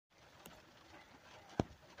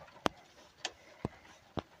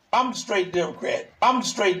I'm straight Democrat. I'm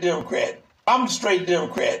straight Democrat. I'm straight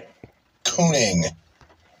Democrat. Cooning.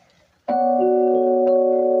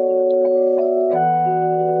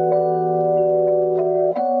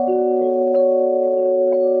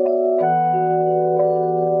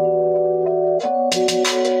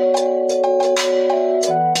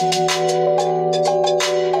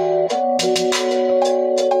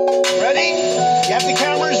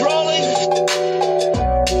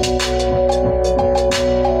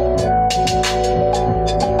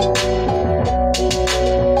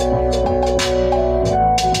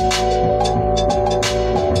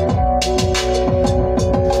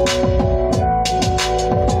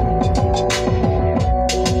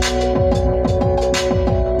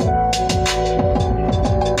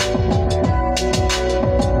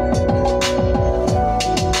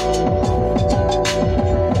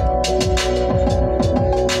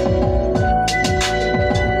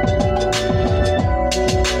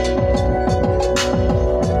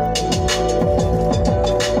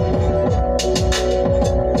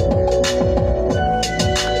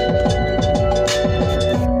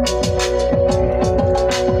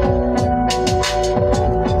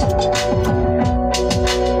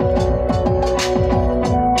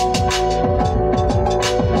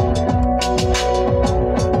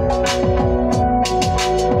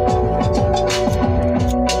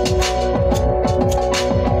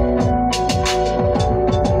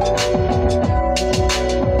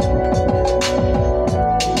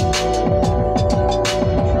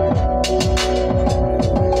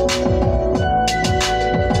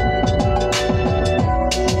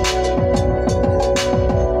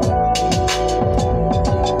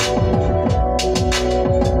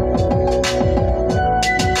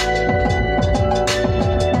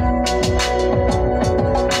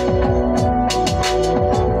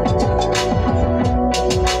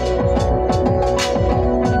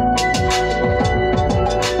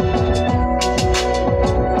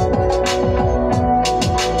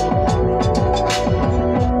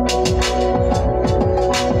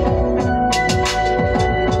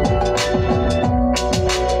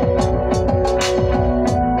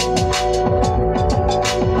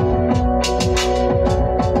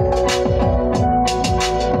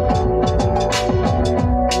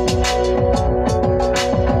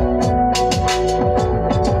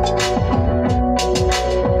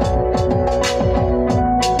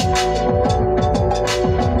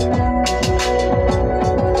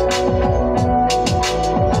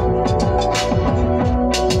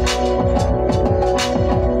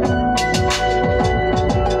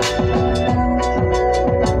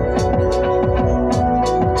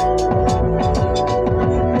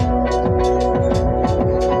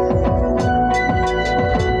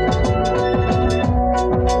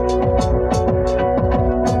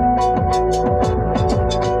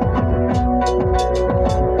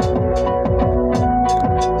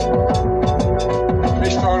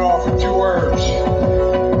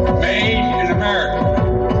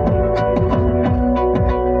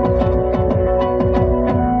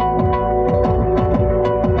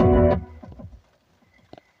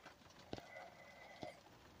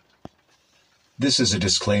 This is a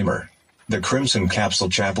disclaimer. The Crimson Capsule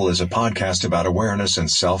Chapel is a podcast about awareness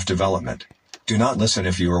and self-development. Do not listen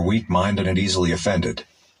if you are weak-minded and easily offended.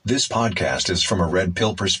 This podcast is from a red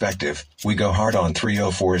pill perspective. We go hard on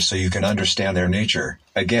 304s so you can understand their nature.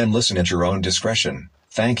 Again, listen at your own discretion.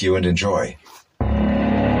 Thank you and enjoy.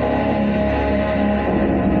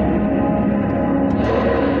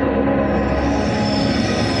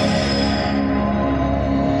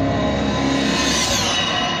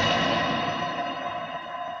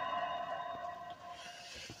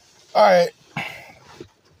 All right,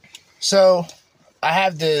 so I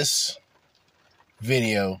have this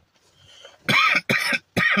video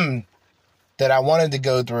that I wanted to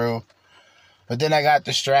go through, but then I got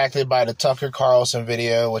distracted by the Tucker Carlson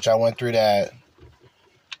video, which I went through that.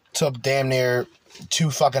 Took damn near 2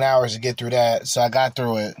 fucking hours to get through that, so I got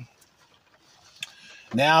through it.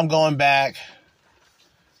 Now I'm going back.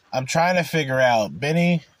 I'm trying to figure out,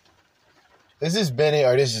 Benny, is this Benny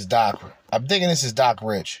or this is Doc? I'm thinking this is Doc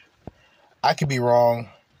Rich. I could be wrong.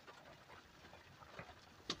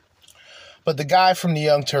 But the guy from the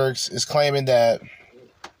Young Turks is claiming that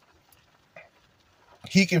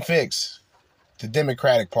he can fix the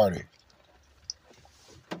Democratic Party.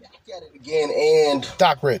 Back at it again, and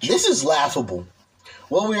Doc Rich. This is laughable.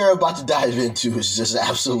 What we are about to dive into is just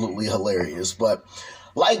absolutely hilarious. But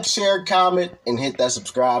like, share, comment, and hit that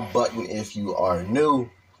subscribe button if you are new.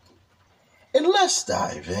 And let's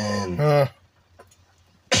dive in.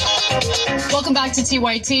 Welcome back to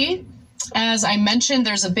TYT. As I mentioned,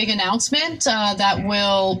 there's a big announcement that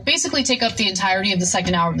will basically take up the entirety of the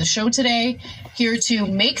second hour of the show today. Here to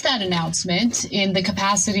make that announcement in the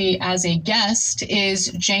capacity as a guest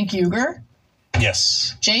is Cenk Uygur.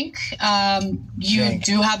 Yes. Cenk, you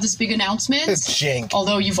do have this big announcement. Cenk.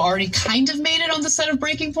 Although you've already kind of made it on the set of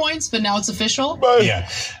Breaking Points, but now it's official. Yeah.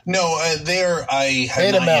 No, I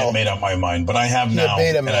had not yet made up my mind, but I have now,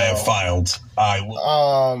 and I have filed. I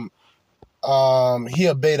will. He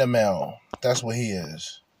a beta male. That's what he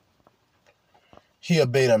is. He a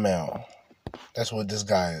beta male. That's what this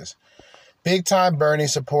guy is. Big time Bernie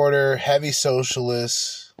supporter, heavy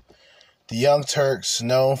socialist. The Young Turks,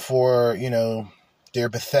 known for, their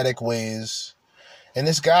pathetic ways. And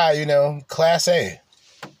this guy, class A.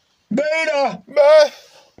 Beta!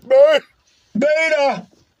 Beta!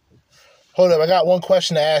 Hold up, I got one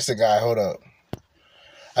question to ask the guy. Hold up.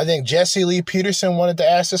 I think Jesse Lee Peterson wanted to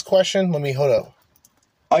ask this question. Hold up.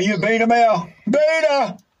 Are you beta male?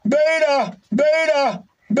 Beta!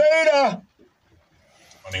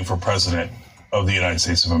 Running for president of the United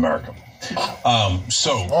States of America.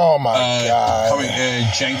 Oh my God. Coming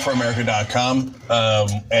jankforamerica.com. And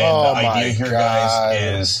the idea here, guys,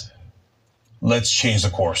 is let's change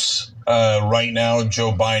the course. Right now,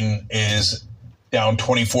 Joe Biden is down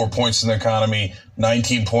 24 points in the economy,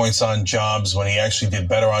 19 points on jobs when he actually did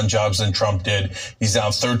better on jobs than Trump did. He's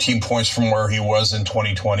down 13 points from where he was in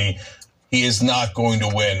 2020. He is not going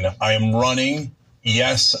to win. I am running.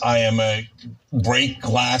 Yes, I am a break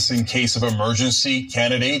glass in case of emergency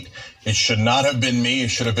candidate. It should not have been me. It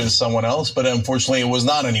should have been someone else. But unfortunately, it was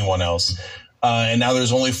not anyone else. And now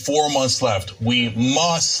there's only 4 months left. We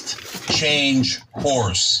must change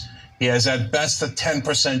course. He has at best a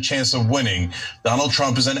 10% chance of winning. Donald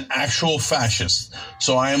Trump is an actual fascist.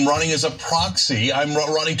 So I am running as a proxy. I'm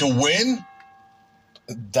running to win.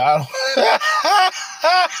 Donald.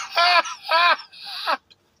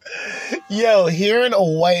 Yo, hearing a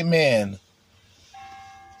white man,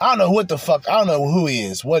 I don't know what the fuck, I don't know who he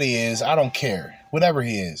is, what he is, I don't care. Whatever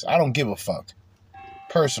he is, I don't give a fuck.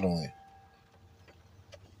 Personally.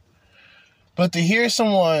 But to hear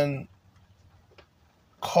someone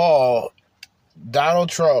call Donald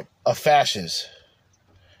Trump a fascist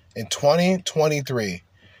in 2023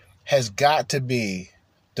 has got to be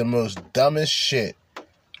the most dumbest shit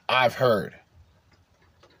I've heard.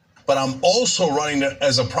 But I'm also running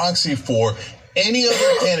as a proxy for any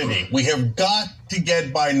other candidate. We have got to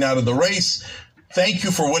get Biden out of the race. Thank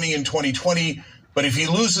you for winning in 2020. But if he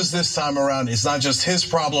loses this time around, it's not just his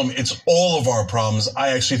problem. It's all of our problems. I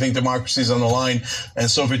actually think democracy is on the line. And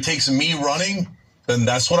so if it takes me running, then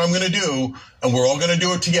that's what I'm going to do. And we're all going to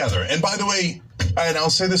do it together. And by the way, and I'll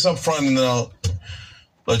say this up front and then I'll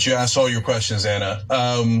let you ask all your questions, Anna.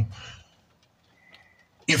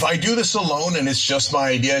 If I do this alone and it's just my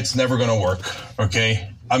idea, it's never going to work, okay?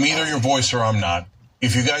 I'm either your voice or I'm not.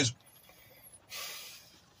 If you guys...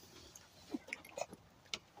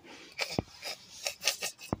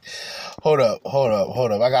 Hold up.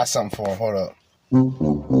 I got something for him. Hold up.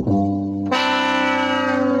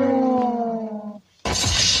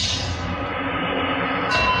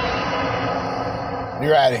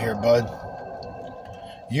 You're out of here,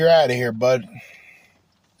 bud.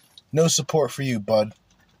 No support for you, bud.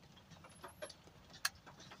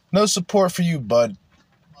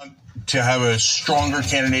 To have a stronger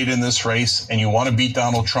candidate in this race and you want to beat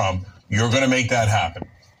Donald Trump, you're going to make that happen.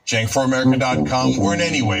 JankForAmerica.com or in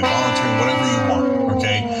any way, volunteering, whatever you want,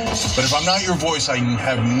 okay? But if I'm not your voice, I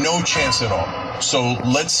have no chance at all. So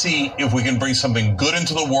let's see if we can bring something good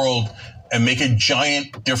into the world and make a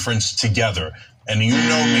giant difference together. And you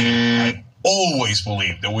know me, I always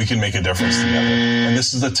believe that we can make a difference together. And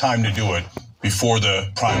this is the time to do it before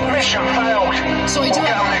the primary. Mission failed. So I do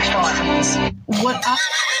have what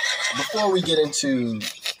Before we get into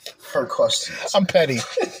her questions, I'm petty.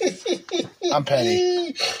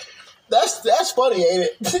 That's funny, ain't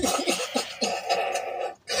it?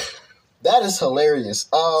 That is hilarious.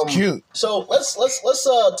 Cute. So let's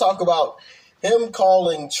talk about him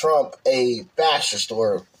calling Trump a fascist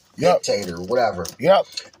or dictator, whatever. Yep.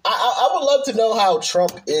 I would love to know how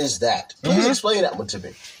Trump is that. Please explain that one to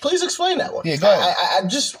me. Please explain that one. Yeah, go ahead.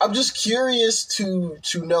 I'm just curious to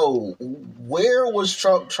know, where was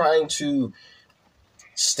Trump trying to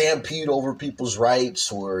stampede over people's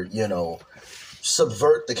rights or,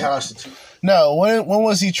 subvert the Constitution? No, when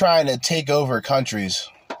was he trying to take over countries?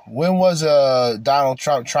 When was Donald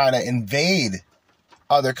Trump trying to invade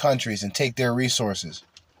other countries and take their resources?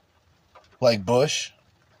 Like Bush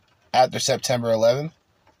after September 11th?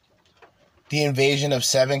 The invasion of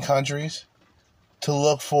 7 countries to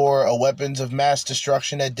look for a weapons of mass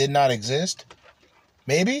destruction that did not exist?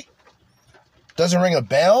 Maybe? Doesn't ring a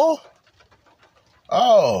bell?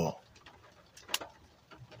 Oh.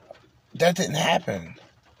 That didn't happen.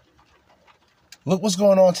 Look what's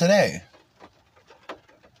going on today.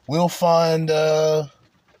 We'll fund the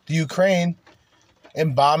Ukraine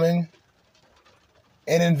in bombing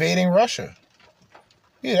and invading Russia.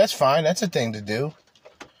 Yeah, that's fine. That's a thing to do.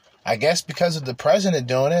 I guess because of the president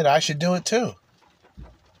doing it, I should do it too.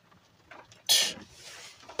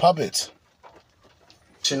 Puppets.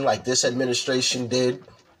 Like this administration did.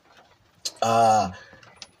 Where?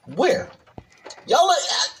 Y'all,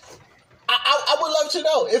 I would love to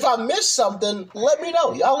know. If I missed something, let me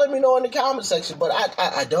know. Y'all let me know in the comment section. But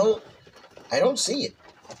I don't see it.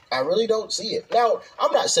 I really don't see it. Now,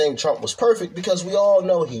 I'm not saying Trump was perfect because we all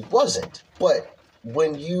know he wasn't. But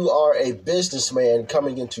when you are a businessman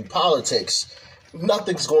coming into politics,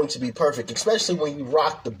 nothing's going to be perfect, especially when you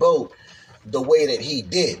rock the boat the way that he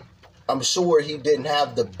did. I'm sure he didn't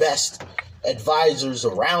have the best advisors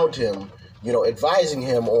around him, advising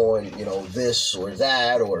him on, this or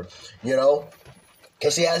that or,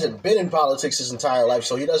 because he hasn't been in politics his entire life,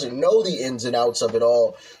 so he doesn't know the ins and outs of it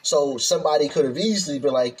all. So somebody could have easily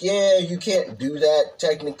been like, yeah, you can't do that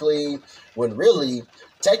technically, when really,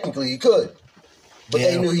 technically he could. But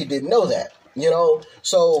they knew he didn't know that,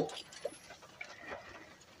 So,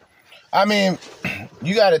 I mean,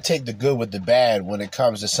 you got to take the good with the bad when it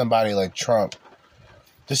comes to somebody like Trump.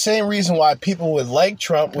 The same reason why people would like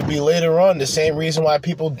Trump would be later on the same reason why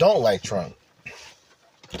people don't like Trump.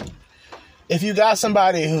 If you got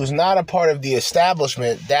somebody who's not a part of the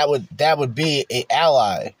establishment, that would be an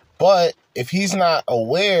ally. But if he's not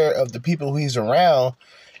aware of the people he's around,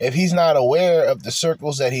 if he's not aware of the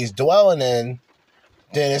circles that he's dwelling in,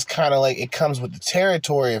 then it's kind of like it comes with the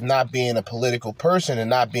territory of not being a political person and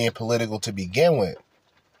not being political to begin with.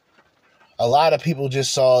 A lot of people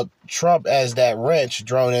just saw Trump as that wrench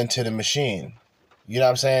thrown into the machine. You know what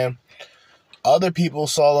I'm saying? Other people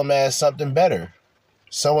saw him as something better.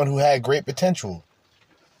 Someone who had great potential.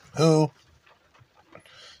 Who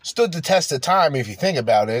stood the test of time, if you think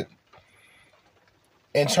about it,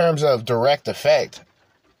 in terms of direct effect.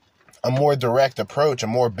 A more direct approach, a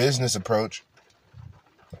more business approach.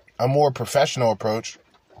 A more professional approach.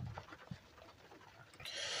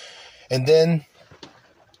 And then,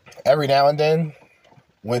 every now and then,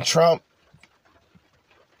 when Trump,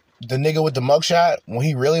 the nigga with the mugshot, when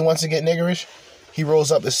he really wants to get niggerish, he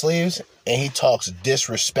rolls up his sleeves and he talks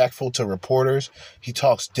disrespectful to reporters. He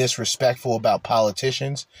talks disrespectful about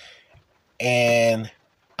politicians. And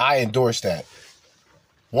I endorse that.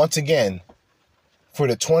 Once again, for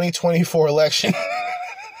the 2024 election,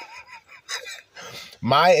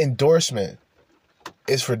 my endorsement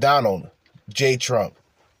is for Donald J. Trump.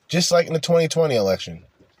 Just like in the 2020 election.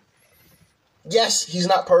 Yes, he's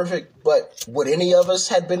not perfect, but would any of us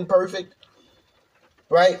have been perfect?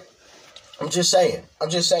 Right? I'm just saying.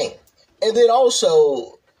 And then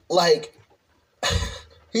also,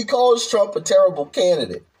 he calls Trump a terrible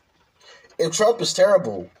candidate. If Trump is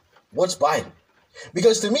terrible, what's Biden?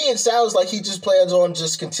 Because to me, it sounds like he just plans on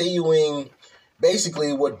just continuing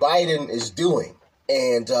basically what Biden is doing.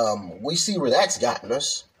 And we see where that's gotten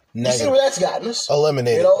us. Negative. You see where that's gotten us?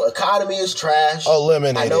 Eliminated. Economy is trash.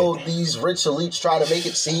 Eliminated. I know these rich elites try to make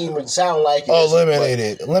it seem and sound like it.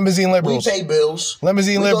 Eliminated. Limousine liberals. We pay bills.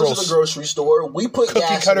 Limousine liberals. We go to the grocery store. We put Cookie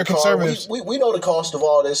gas cutter in the car. conservatives. We know the cost of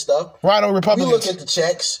all this stuff. Rhino Republicans. We look at the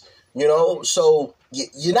checks, So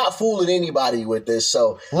you're not fooling anybody with this.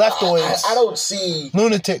 So Leftoids. I don't see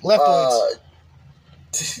lunatic leftoids.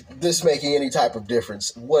 This making any type of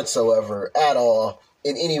difference whatsoever at all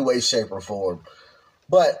in any way, shape, or form.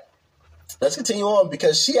 But let's continue on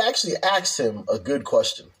because she actually asked him a good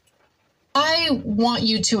question. I want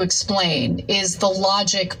you to explain is the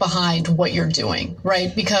logic behind what you're doing,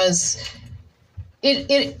 right? Because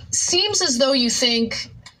it seems as though you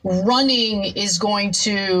think running is going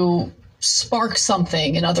to spark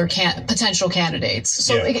something in other potential candidates.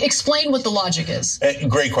 So explain what the logic is.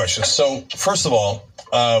 Great question. So first of all,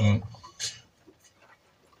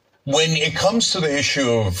 when it comes to the issue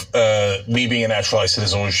of me being a naturalized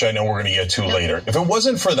citizen, which I know we're going to get to later, if it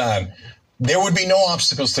wasn't for that, there would be no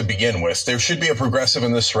obstacles to begin with. There should be a progressive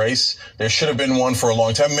in this race. There should have been one for a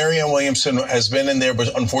long time. Marianne Williamson has been in there,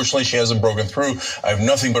 but unfortunately she hasn't broken through. I have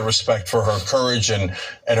nothing but respect for her courage and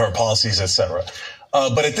her policies, etc.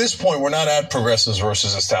 But at this point, we're not at progressives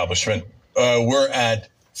versus establishment. We're at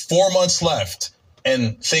 4 months left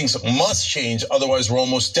and things must change. Otherwise, we're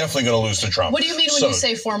almost definitely going to lose to Trump. What do you mean when you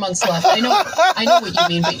say 4 months left? I know what you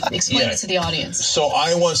mean, but explain it to the audience. So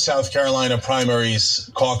Iowa, South Carolina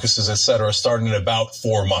primaries, caucuses, etc., starting in about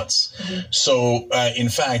 4 months. Mm-hmm. So, in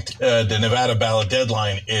fact, the Nevada ballot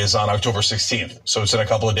deadline is on October 16th. So it's in a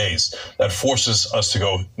couple of days. That forces us to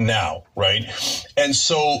go now, right? And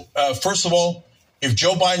so, first of all, if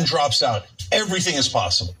Joe Biden drops out, everything is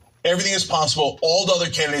possible. Everything is possible. All the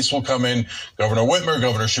other candidates will come in. Governor Whitmer,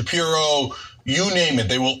 Governor Shapiro, you name it.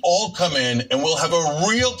 They will all come in, and we'll have a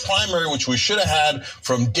real primary, which we should have had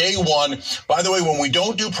from day one. By the way, when we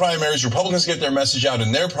don't do primaries, Republicans get their message out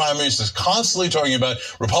in their primaries. Is constantly talking about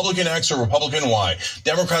Republican X or Republican Y.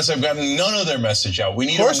 Democrats have gotten none of their message out. We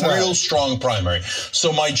need a real strong primary.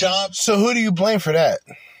 So my job. So who do you blame for that?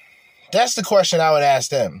 That's the question I would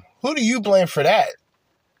ask them. Who do you blame for that?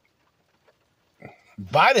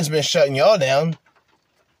 Biden's been shutting y'all down.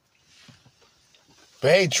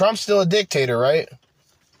 But hey, Trump's still a dictator, right?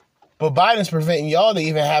 But Biden's preventing y'all to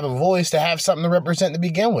even have a voice, to have something to represent to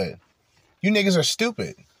begin with. You niggas are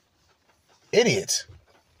stupid. Idiots.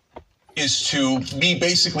 Is to be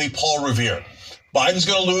basically Paul Revere. Biden's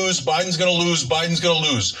going to lose, Biden's going to lose, Biden's going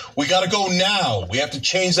to lose. We got to go now. We have to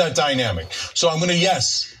change that dynamic. So I'm going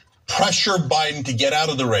to, pressure Biden to get out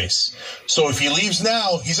of the race. So if he leaves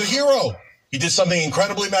now, he's a hero. He did something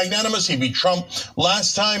incredibly magnanimous. He beat Trump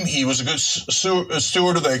last time. He was a good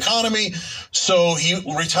steward of the economy. So he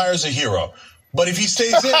retires a hero. But if he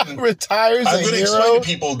stays in, I'm going to explain to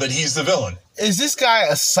people that he's the villain. Is this guy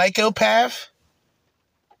a psychopath?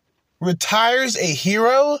 Retires a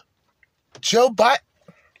hero? Joe Biden?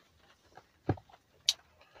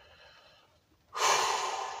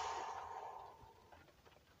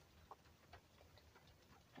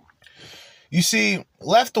 You see,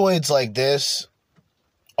 leftoids like this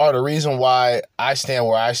are the reason why I stand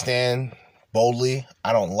where I stand boldly.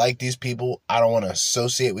 I don't like these people. I don't want to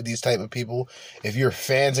associate with these type of people. If you're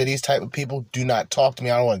fans of these type of people, do not talk to me.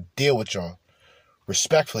 I don't want to deal with y'all.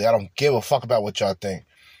 Respectfully, I don't give a fuck about what y'all think.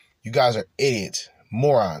 You guys are idiots,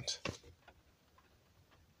 morons.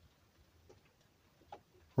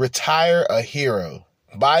 Retire a hero.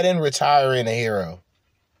 Biden retiring a hero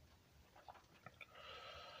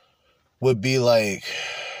would be like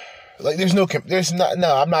I'm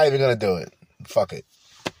not even gonna do it. Fuck it.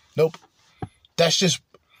 Nope. That's just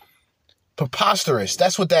preposterous.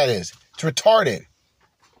 That's what that is. It's retarded.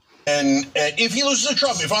 And if he loses to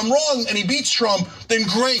Trump, if I'm wrong and he beats Trump, then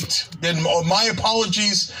great. Then my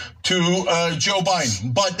apologies to Joe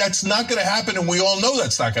Biden. But that's not going to happen, and we all know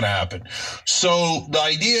that's not going to happen. So the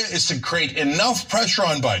idea is to create enough pressure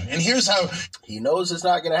on Biden. And here's how. He knows it's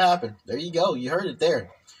not going to happen. There you go. You heard it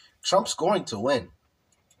there. Trump's going to win.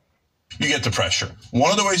 You get the pressure.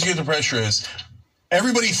 One of the ways you get the pressure is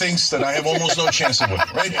everybody thinks that I have almost no chance of winning,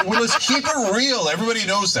 right? Well, let's keep it real. Everybody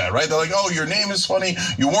knows that, right? They're like, oh, your name is funny.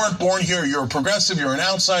 You weren't born here. You're a progressive. You're an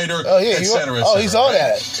outsider, et cetera, he's all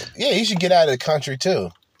that. Yeah, he should get out of the country,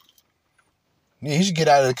 too. Yeah, he should get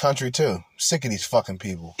out of the country, too. I'm sick of these fucking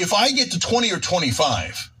people. If I get to 20 or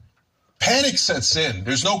 25, panic sets in.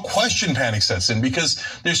 There's no question panic sets in because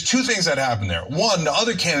there's two things that happen there. One, the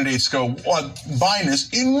other candidates go, well, Biden is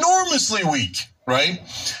enormously weak, right?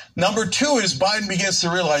 Number two is Biden begins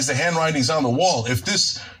to realize the handwriting's on the wall. If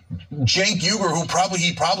this Cenk Uygur, who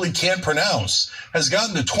he probably can't pronounce, has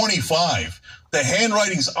gotten to 25, the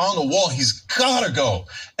handwriting's on the wall. He's got to go.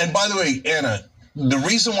 And by the way, Anna, the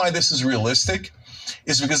reason why this is realistic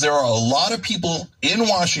is because there are a lot of people in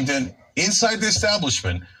Washington, inside the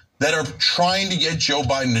establishment, that are trying to get Joe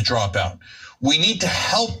Biden to drop out. We need to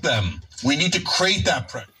help them. We need to create that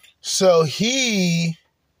pressure. So he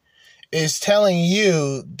is telling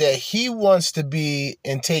you that he wants to be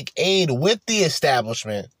and take aid with the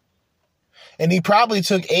establishment. And he probably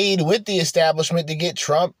took aid with the establishment to get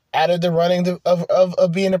Trump out of the running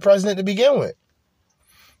of being the president to begin with.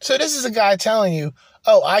 So this is a guy telling you,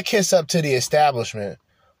 oh, I kiss up to the establishment.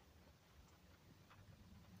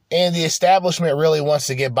 And the establishment really wants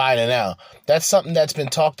to get Biden out. That's something that's been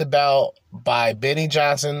talked about by Benny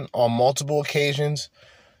Johnson on multiple occasions.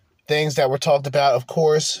 Things that were talked about, of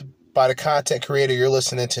course, by the content creator you're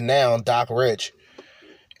listening to now, Doc Rich,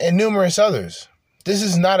 and numerous others. This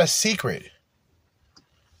is not a secret.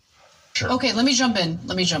 Sure. Okay, let me jump in.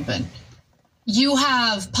 You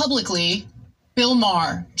have publicly Bill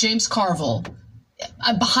Maher, James Carville,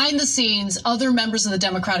 behind the scenes, other members of the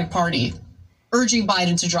Democratic Party urging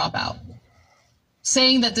Biden to drop out,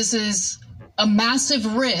 saying that this is a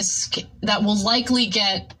massive risk that will likely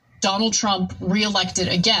get Donald Trump reelected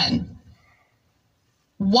again.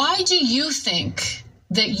 Why do you think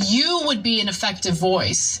that you would be an effective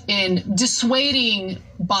voice in dissuading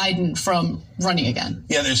Biden from running again?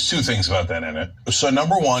 Yeah, there's two things about that in it. So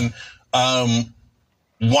number one,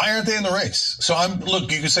 why aren't they in the race? So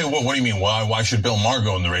look, you can say, well, what do you mean? Why should Bill Maher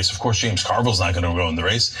go in the race? Of course, James Carville's not going to go in the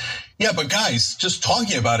race. Yeah, but guys, just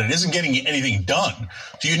talking about it isn't getting anything done.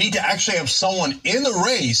 So you need to actually have someone in the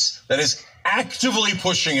race that is actively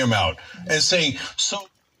pushing him out and saying, so.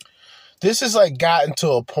 This has like gotten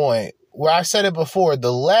to a point where I said it before,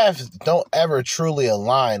 the left don't ever truly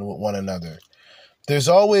align with one another. There's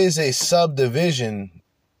always a subdivision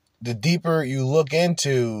the deeper you look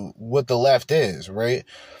into what the left is, right?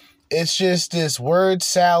 It's just this word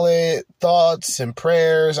salad, thoughts and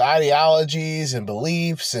prayers, ideologies and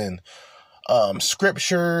beliefs and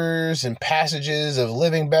scriptures and passages of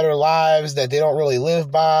living better lives that they don't really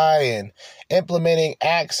live by, and implementing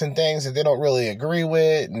acts and things that they don't really agree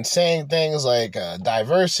with, and saying things like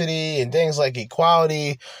diversity and things like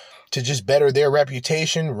equality to just better their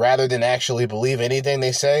reputation rather than actually believe anything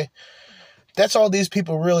they say. That's all these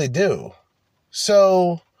people really do.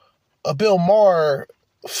 So a Bill Maher,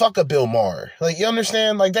 fuck a Bill Maher. Like, you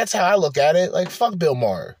understand? Like, that's how I look at it. Like, fuck Bill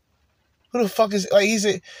Maher. Who the fuck is, like,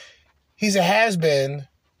 he's a has-been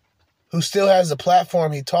who still has the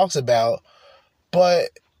platform he talks about, but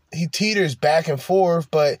he teeters back and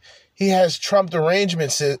forth, but he has Trump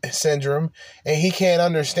derangement syndrome, and he can't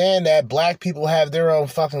understand that black people have their own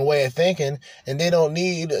fucking way of thinking, and they don't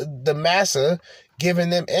need the massa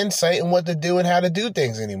giving them insight in what to do and how to do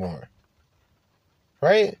things anymore.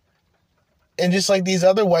 Right? And just like these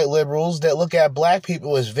other white liberals that look at black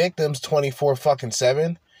people as victims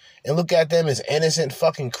 24/7 and look at them as innocent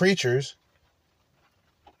fucking creatures,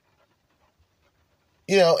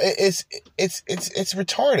 you know, it's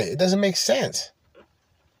retarded. It doesn't make sense.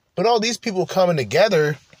 But all these people coming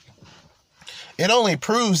together, it only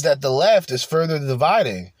proves that the left is further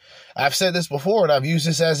dividing. I've said this before, and I've used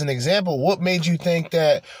this as an example. What made you think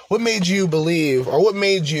that, what made you believe, or what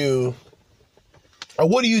made you, or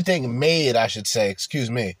what do you think made, I should say, excuse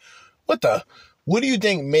me, what do you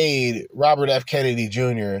think made Robert F. Kennedy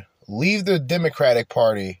Jr. leave the Democratic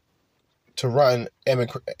Party to run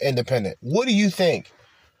independent? What do you think?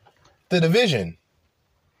 The division.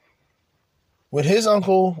 When his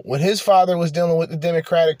uncle, when his father was dealing with the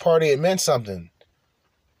Democratic Party, it meant something.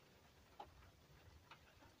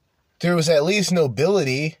 There was at least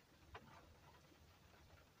nobility.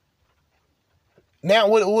 Now,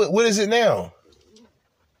 what is it now?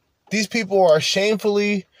 These people are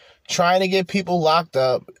shamefully trying to get people locked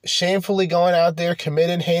up, shamefully going out there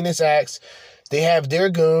committing heinous acts. They have their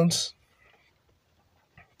goons.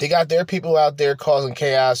 They got their people out there causing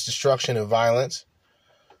chaos, destruction, and violence.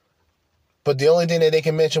 But the only thing that they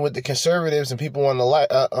can mention with the conservatives and people on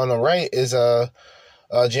the right is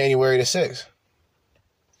January the 6th.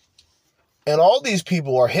 And all these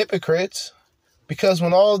people are hypocrites because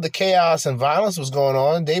when all of the chaos and violence was going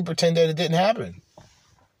on, they pretended it didn't happen.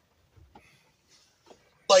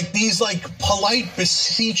 Like these polite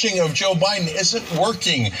beseeching of Joe Biden isn't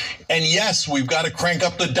working. And yes, we've got to crank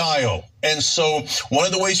up the dial. And so one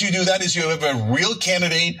of the ways you do that is you have a real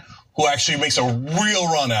candidate who actually makes a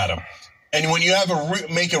real run at him. And when you have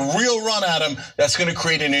make a real run at him, that's going to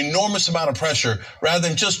create an enormous amount of pressure rather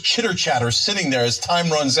than just chitter chatter sitting there as time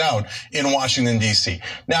runs out in Washington, D.C.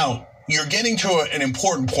 Now, you're getting to an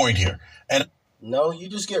important point here. And no, you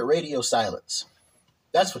just get radio silence.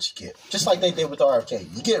 That's what you get. Just like they did with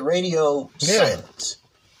RFK. You get radio silence.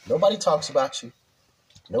 Nobody talks about you.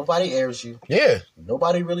 Nobody airs you. Yeah.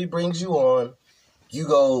 Nobody really brings you on. You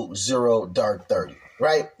go 0 dark 30.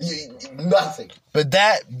 Right? Nothing. But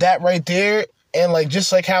that right there, and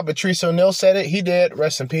just like how Patrice O'Neal said it, he did,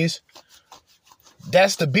 rest in peace.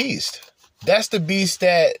 That's the beast. That's the beast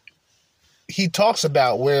that he talks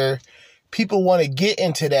about, where people want to get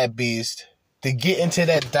into that beast, to get into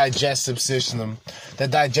that digestive system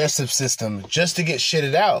just to get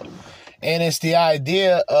shitted out. And it's the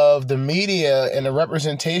idea of the media and the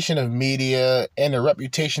representation of media and the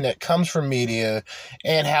reputation that comes from media,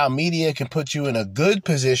 and how media can put you in a good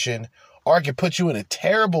position or it can put you in a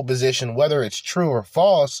terrible position, whether it's true or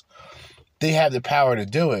false. They have the power to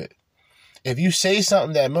do it. If you say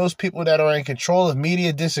something that most people that are in control of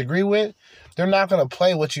media disagree with, they're not going to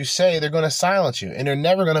play what you say. They're going to silence you, and they're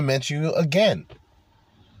never going to mention you again.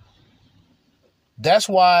 That's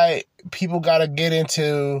why people got to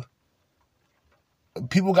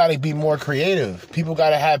be more creative. People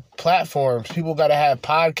got to have platforms. People got to have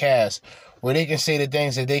podcasts where they can say the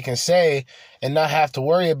things that they can say and not have to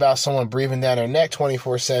worry about someone breathing down their neck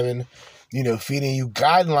 24/7, feeding you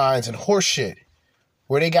guidelines and horse shit.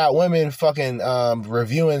 where they got women fucking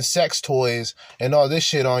reviewing sex toys and all this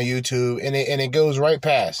shit on YouTube, and it goes right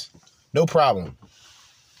past. No problem.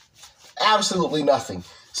 Absolutely nothing.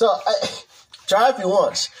 So, try if you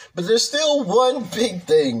want. But there's still one big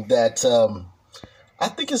thing that I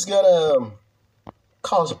think is going to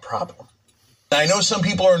cause a problem. I know some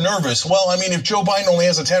people are nervous. Well, I mean, if Joe Biden only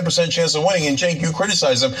has a 10% chance of winning, and Cenk, you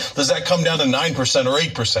criticize him, does that come down to 9% or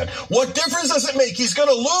 8%? What difference does it make? He's going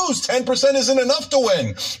to lose. 10% isn't enough to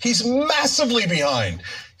win. He's massively behind.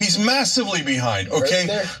 He's massively behind, okay?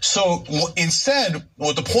 Right, so instead,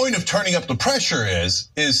 what the point of turning up the pressure is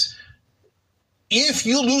if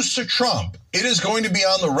you lose to Trump, it is going to be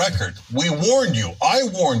on the record. We warned you. I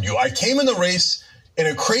warned you. I came in the race in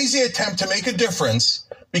a crazy attempt to make a difference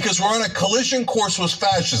because we're on a collision course with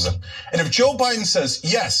fascism. And if Joe Biden says,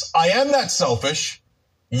 yes, I am that selfish.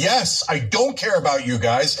 Yes, I don't care about you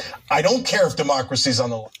guys. I don't care if democracy's on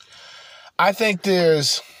the line. I think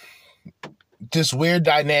there's this weird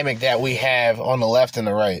dynamic that we have on the left and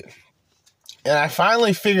the right. And I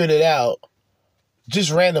finally figured it out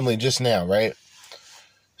just randomly just now, right?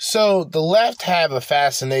 So the left have a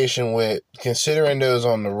fascination with considering those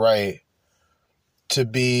on the right to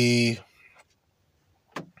be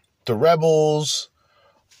the rebels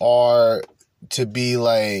or to be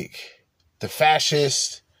like the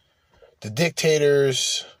fascists, the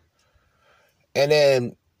dictators, and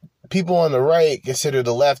then people on the right consider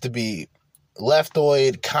the left to be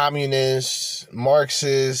leftoid, communists,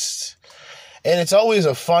 Marxists, and it's always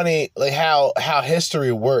a funny, like how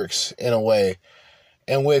history works in a way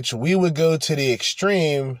in which we would go to the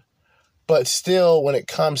extreme, but still when it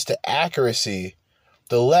comes to accuracy,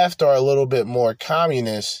 the left are a little bit more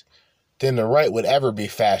communist than the right would ever be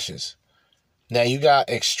fascist. Now you got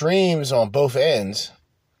extremes on both ends.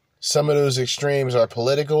 Some of those extremes are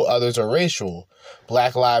political, others are racial.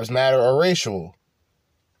 Black Lives Matter are racial.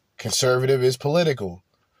 Conservative is political.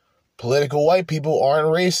 Political white people aren't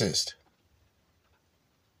racist.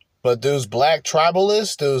 But those black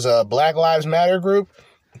tribalists, those Black Lives Matter group,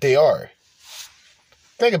 they are.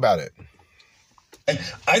 Think about it. And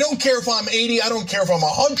I don't care if I'm 80, I don't care if I'm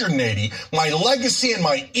 180. My legacy and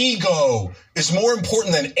my ego is more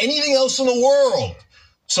important than anything else in the world.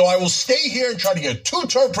 So I will stay here and try to get a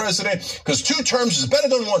two-term president because 2 terms is better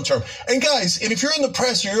than 1 term. And guys, and if you're in the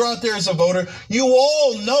press or you're out there as a voter, you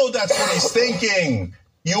all know that's what he's thinking.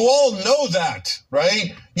 You all know that,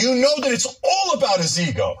 right? You know that it's all about his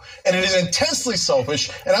ego. And it is intensely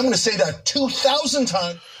selfish. And I'm going to say that 2,000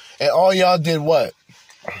 times. And all y'all did what?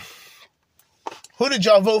 Who did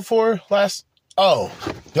y'all vote for last? Oh,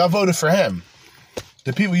 y'all voted for him.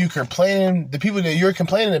 The people the people that you're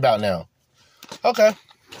complaining about now. Okay.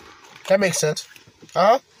 That makes sense.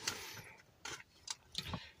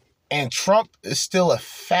 And Trump is still a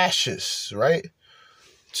fascist, right?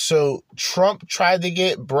 So Trump tried to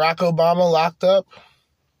get Barack Obama locked up.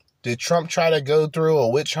 Did Trump try to go through a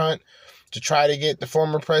witch hunt to try to get the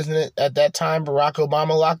former president at that time, Barack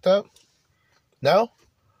Obama, locked up? No?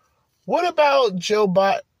 What about Joe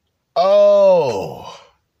Biden? Oh,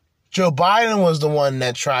 Joe Biden was the one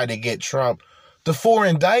that tried to get Trump. The 4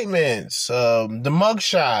 indictments, the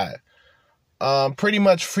mugshot, pretty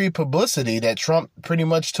much free publicity that Trump pretty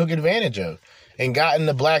much took advantage of and got in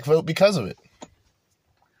the black vote because of it.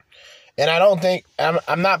 And I don't think,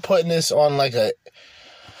 I'm not putting this on like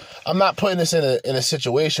I'm not putting this in a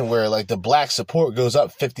situation where like the black support goes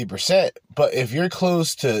up 50%, but if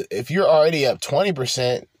you're already up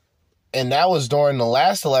 20%, and that was during the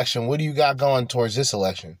last election, what do you got going towards this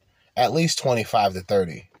election? At least 25 to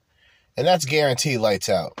 30. And that's guaranteed lights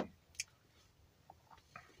out.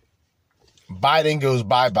 Biden goes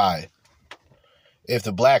bye-bye if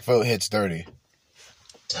the black vote hits 30.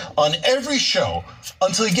 On every show,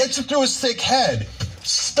 until he gets it through his thick head,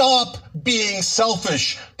 stop being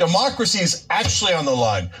selfish. Democracy is actually on the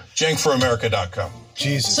line. JenkForAmerica.com.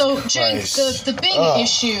 Jesus so, Christ. Cenk, the big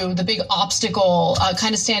issue, the big obstacle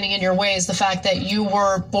kind of standing in your way is the fact that you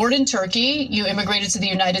were born in Turkey. You immigrated to the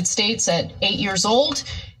United States at 8 years old.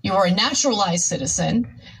 You are a naturalized citizen.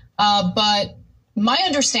 But my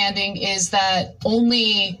understanding is that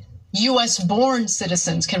only U.S.-born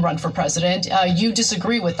citizens can run for president. You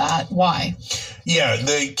disagree with that. Why? Yeah,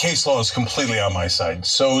 the case law is completely on my side.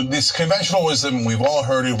 So this conventional wisdom, we've all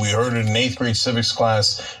heard it. We heard it in 8th grade civics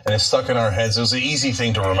class, and it's stuck in our heads. It was an easy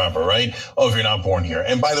thing to remember, right? Oh, if you're not born here.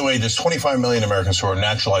 And by the way, there's 25 million Americans who are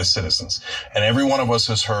naturalized citizens. And every one of us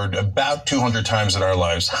has heard about 200 times in our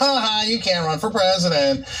lives, you can't run for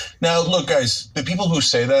president. Now, look, guys, the people who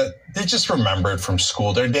say that, they just remember it from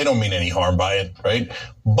school. They don't mean any harm by it, right?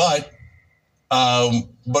 But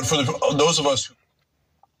for those of us who...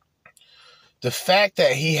 the fact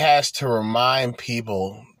that he has to remind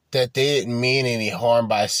people that they didn't mean any harm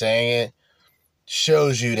by saying it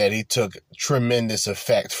shows you that he took tremendous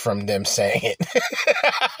effect from them saying it.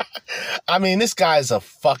 I mean, this guy's a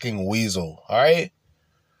fucking weasel, all right?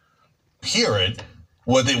 Hear it.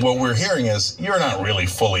 What we're hearing is, you're not really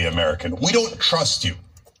fully American. We don't trust you.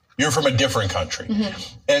 You're from a different country.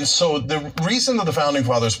 Mm-hmm. And so the reason that the Founding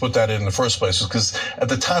Fathers put that in the first place was because at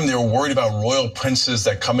the time they were worried about royal princes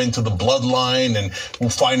that come into the bloodline and will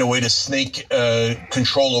find a way to snake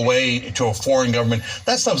control away to a foreign government.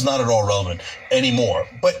 That stuff's not at all relevant anymore.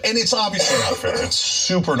 And it's obviously not fair. It's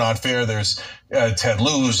super not fair. There's Ted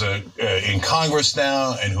Lieu's in Congress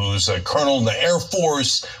now, and who's a colonel in the Air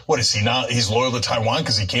Force. What is he now? He's loyal to Taiwan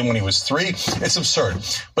because he came when he was 3. It's absurd.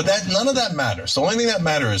 But none of that matters. The only thing that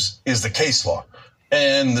matters is the case law.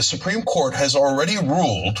 And the Supreme Court has already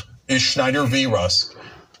ruled in Schneider v. Rusk.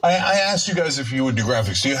 I asked you guys if you would do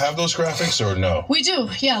graphics. Do you have those graphics or no? We do.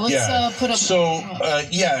 Yeah, let's put up. So,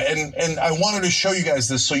 and I wanted to show you guys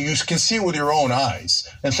this so you can see it with your own eyes.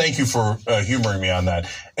 And thank you for humoring me on that.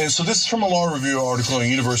 And so this is from a law review article in the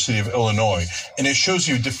University of Illinois. And it shows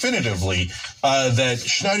you definitively that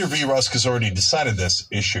Schneider v. Rusk has already decided this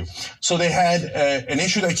issue. So they had an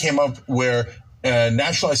issue that came up where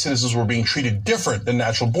naturalized citizens were being treated different than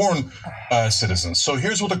natural-born citizens. So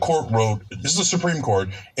here's what the court wrote. This is the Supreme Court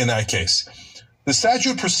in that case. The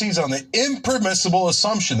statute proceeds on the impermissible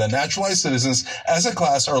assumption that naturalized citizens as a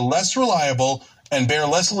class are less reliable and bear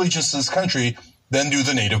less allegiance to this country than do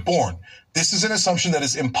the native-born. This is an assumption that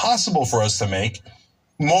is impossible for us to make.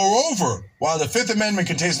 Moreover, while the Fifth Amendment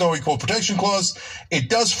contains no equal protection clause, it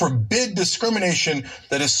does forbid discrimination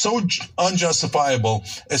that is so unjustifiable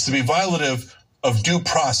as to be violative of due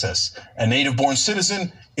process. A native-born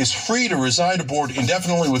citizen is free to reside abroad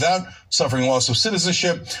indefinitely without suffering loss of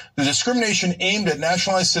citizenship. The discrimination aimed at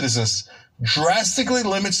naturalized citizens drastically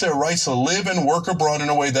limits their rights to live and work abroad in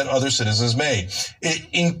a way that other citizens may.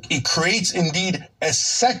 It creates, indeed, a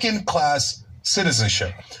second-class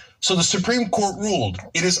citizenship. So the Supreme Court ruled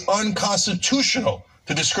it is unconstitutional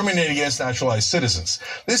to discriminate against naturalized citizens.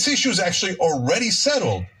 This issue is actually already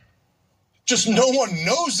settled. Just no one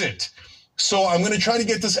knows it. So I'm going to try to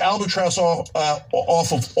get this albatross off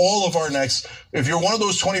of all of our necks. If you're one of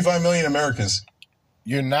those 25 million Americans,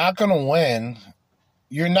 you're not going to win.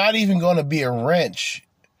 You're not even going to be a wrench.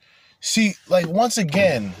 See, like, once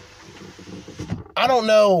again, I don't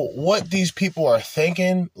know what these people are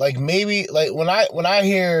thinking. Like, maybe, like, when I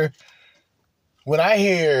hear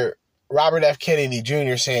Robert F. Kennedy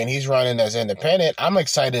Jr. saying he's running as independent, I'm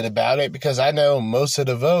excited about it because I know most of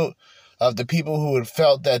the vote of the people who had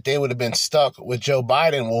felt that they would have been stuck with Joe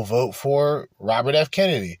Biden will vote for Robert F.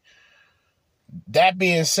 Kennedy. That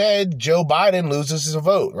being said, Joe Biden loses his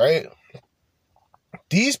vote, right?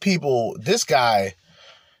 These people, this guy,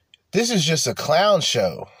 this is just a clown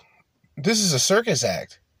show. This is a circus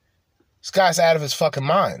act. This guy's out of his fucking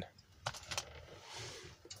mind.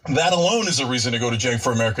 That alone is a reason to go to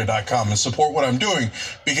JankForAmerica.com and support what I'm doing,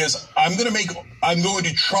 because I'm going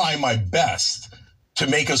to try my best to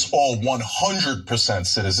make us all 100%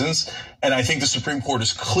 citizens. And I think the Supreme Court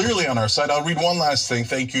is clearly on our side. I'll read one last thing.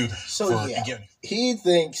 Thank you again. He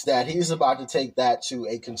thinks that he's about to take that to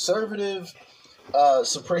a conservative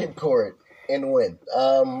Supreme Court and win.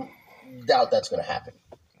 Doubt that's going to happen.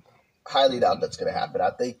 Highly doubt that's going to happen.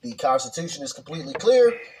 I think the Constitution is completely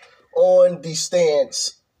clear on the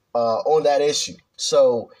stance on that issue.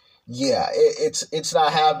 So, yeah, it's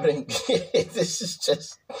not happening. This is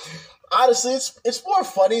just... Honestly, it's more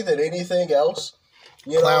funny than anything else.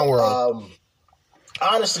 Clown world.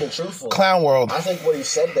 Honestly and truthfully. Clown world. I think what he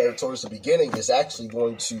said there towards the beginning is actually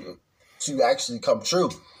going to actually come true.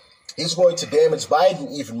 He's going to damage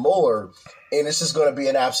Biden even more, and this is going to be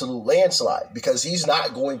an absolute landslide because he's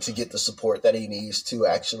not going to get the support that he needs to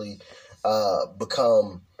actually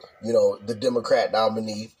become, the Democrat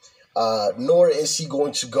nominee. Nor is he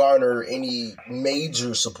going to garner any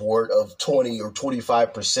major support of 20 or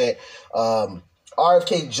 25%.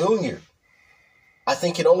 RFK Jr., I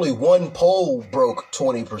think in only one poll broke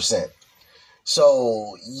 20%.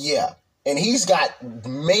 So, yeah. And he's got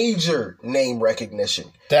major name recognition.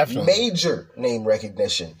 Definitely. Major name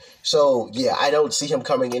recognition. So, yeah, I don't see him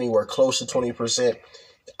coming anywhere close to 20%.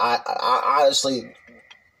 I honestly,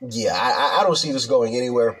 I don't see this going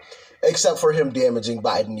anywhere. Except for him damaging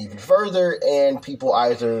Biden even further and people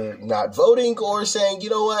either not voting or saying, you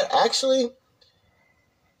know what, actually,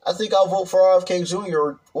 I think I'll vote for RFK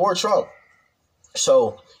Jr. or Trump.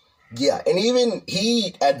 So, yeah, and even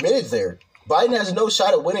he admitted there, Biden has no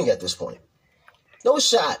shot at winning at this point. No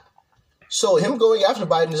shot. So him going after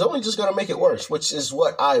Biden is only just going to make it worse, which is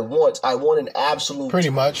what I want. I want an absolute pretty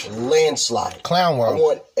much landslide. Clown world. I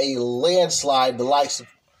want a landslide, the likes of...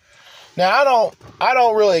 Now, I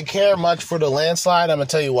don't really care much for the landslide. I'm going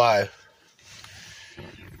to tell you why.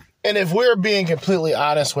 And if we're being completely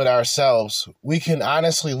honest with ourselves, we can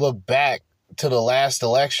honestly look back to the last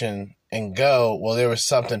election and go, well, there was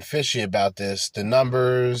something fishy about this. The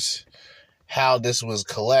numbers, how this was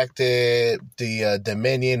collected, the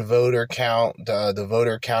Dominion voter count, the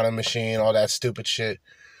voter counting machine, all that stupid shit.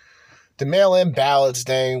 The mail-in ballots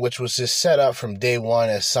thing, which was just set up from day one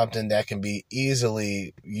as something that can be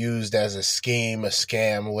easily used as a scheme, a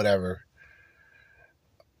scam, whatever.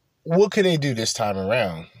 What could they do this time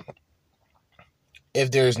around?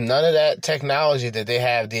 If there's none of that technology that they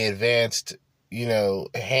have the advanced,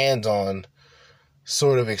 hands-on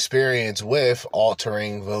sort of experience with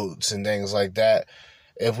altering votes and things like that,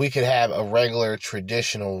 if we could have a regular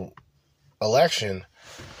traditional election,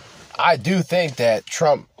 I do think that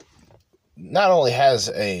Trump not only has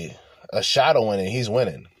a shot of winning, he's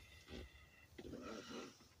winning.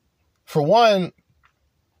 For one,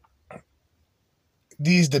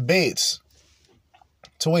 these debates,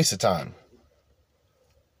 it's a waste of time.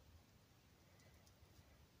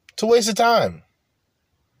 It's a waste of time.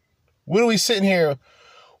 What are we sitting here?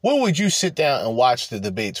 What would you sit down and watch the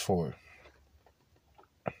debates for?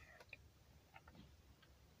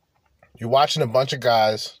 You're watching a bunch of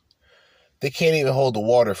guys. They can't even hold the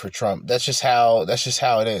water for Trump. That's just how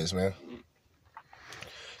it is, man.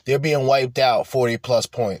 They're being wiped out 40 plus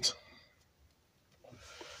points.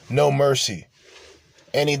 No mercy.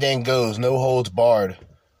 Anything goes. No holds barred.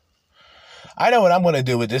 I know what I'm going to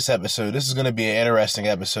do with this episode. This is going to be an interesting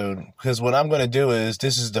episode because what I'm going to do is,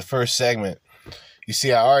 this is the first segment. You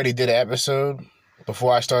see, I already did an episode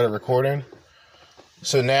before I started recording.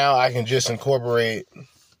 So now I can just incorporate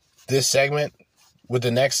this segment with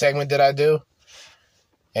the next segment that I do.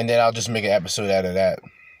 And then I'll just make an episode out of that.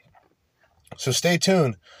 So stay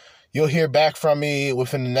tuned. You'll hear back from me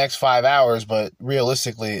within the next 5 hours, but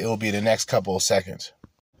realistically, it will be the next couple of seconds.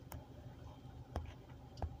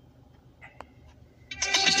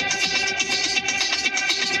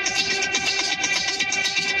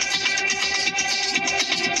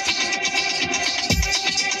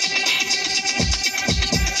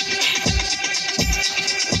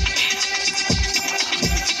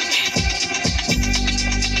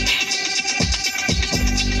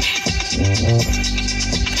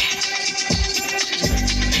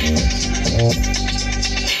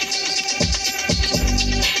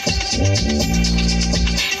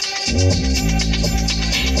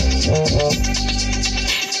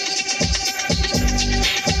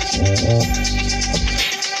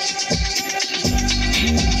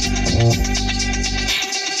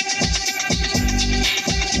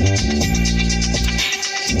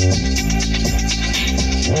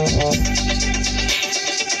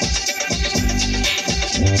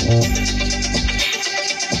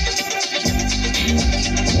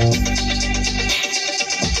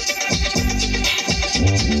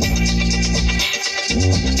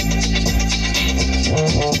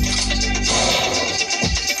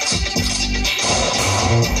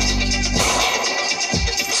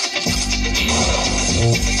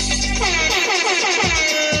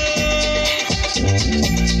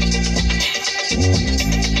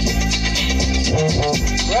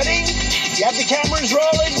 Ready? You have the cameras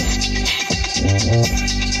rolling?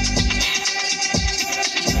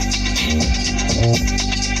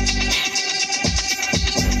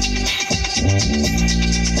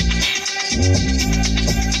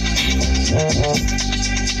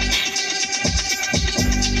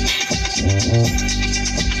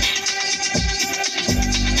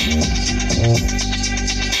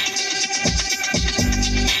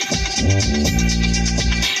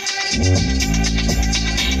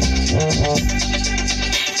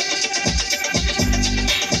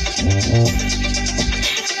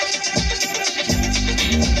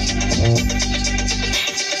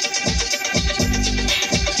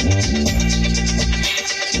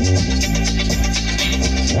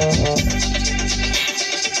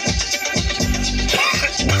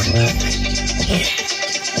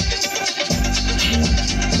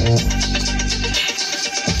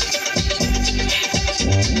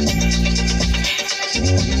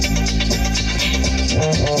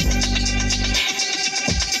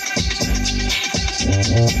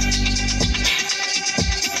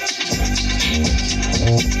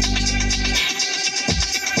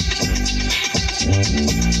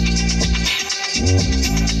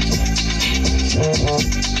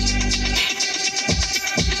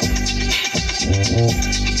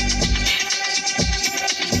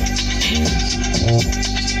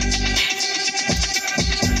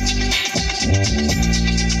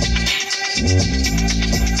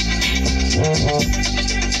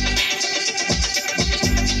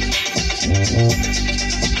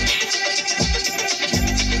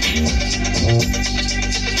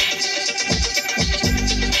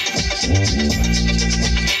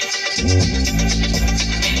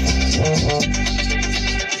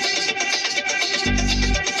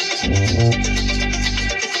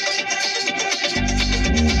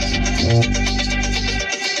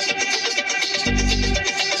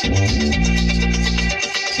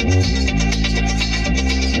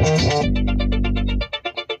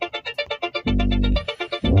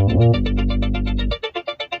 Let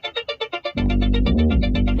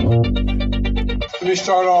me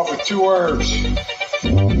start off with 2 words.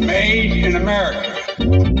 Made in America.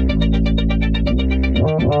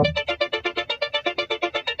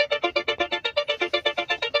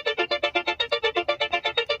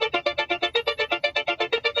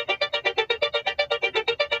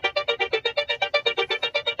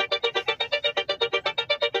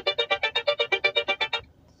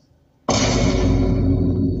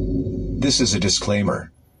 This is a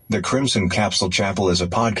disclaimer. The Crimson Capsule Chapel is a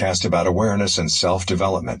podcast about awareness and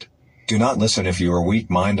self-development. Do not listen if you are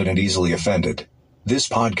weak-minded and easily offended. This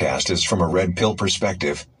podcast is from a red pill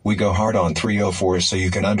perspective. We go hard on 304s so you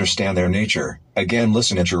can understand their nature. Again,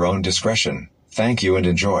 listen at your own discretion. Thank you and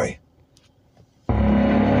enjoy.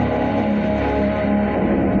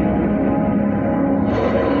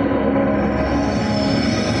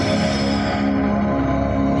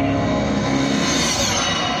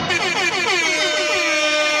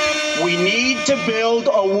 We need to build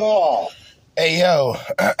a wall. Hey, yo.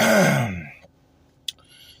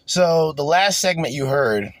 So, the last segment you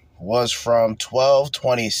heard was from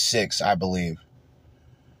 12:26, I believe,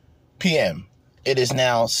 p.m. It is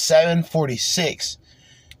now 7:46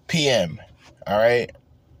 p.m. All right?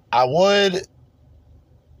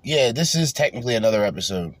 This is technically another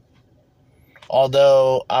episode.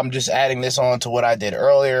 Although, I'm just adding this on to what I did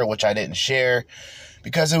earlier, which I didn't share,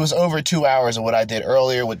 because it was over 2 hours of what I did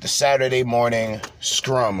earlier with the Saturday morning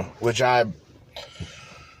scrum, which I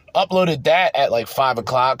uploaded that at like 5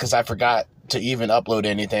 o'clock because I forgot to even upload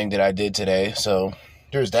anything that I did today. So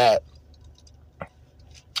there's that.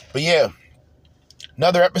 But yeah,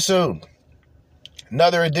 another episode,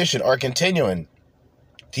 another edition, or continuing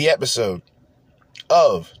the episode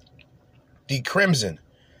of the Crimson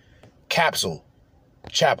Capsule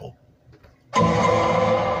Chapel.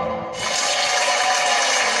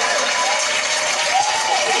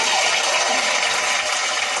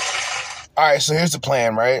 All right, so here's the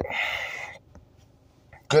plan, right?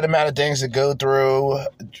 Good amount of things to go through.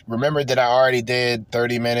 Remember that I already did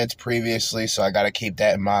 30 minutes previously, so I got to keep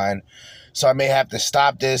that in mind. So I may have to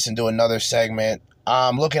stop this and do another segment.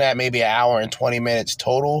 I'm looking at maybe an hour and 20 minutes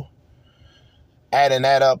total. Adding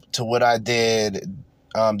that up to what I did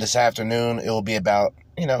this afternoon, it will be about,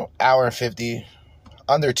 hour and 50,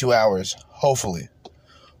 under 2 hours, hopefully.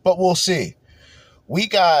 But we'll see. We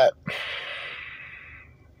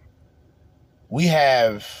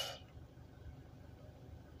have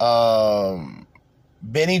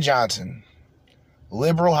Benny Johnson,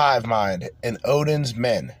 Liberal Hive Mind, and Odin's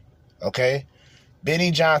Men. Okay?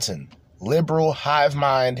 Benny Johnson, Liberal Hive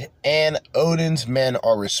Mind, and Odin's Men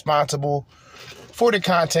are responsible for the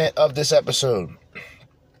content of this episode.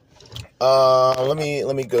 Let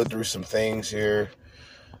me go through some things here.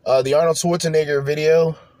 The Arnold Schwarzenegger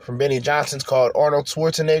video from Benny Johnson's called Arnold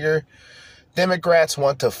Schwarzenegger, Democrats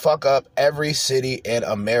Want to Fuck Up Every City in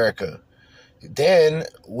America. Then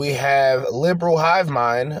we have Liberal Hive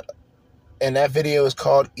Mind, and that video is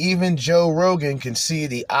called Even Joe Rogan Can See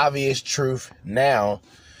the Obvious Truth Now.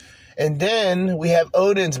 And then we have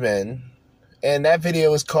Odin's Men, and that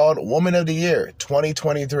video is called Woman of the Year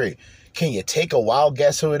 2023. Can you take a wild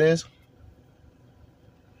guess who it is?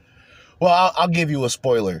 Well, I'll give you a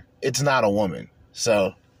spoiler. It's not a woman.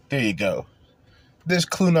 So, there you go. There's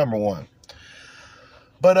clue number 1.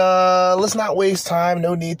 But let's not waste time.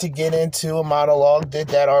 No need to get into a monologue. Did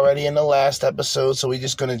that already in the last episode. So we're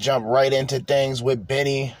just going to jump right into things with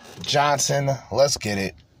Benny Johnson. Let's get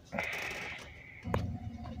it.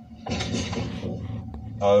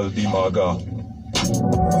 I'll be my God.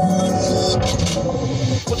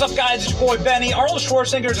 What's up, guys? It's your boy Benny. Arnold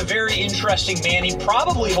Schwarzenegger is a very interesting man. He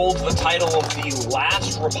probably holds the title of the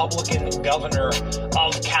last Republican governor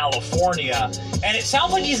of California. And it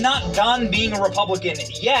sounds like he's not done being a Republican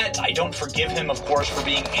yet. I don't forgive him, of course, for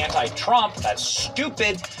being anti-Trump. That's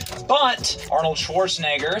stupid. But Arnold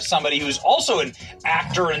Schwarzenegger, somebody who's also an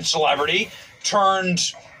actor and celebrity, turned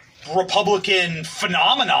Republican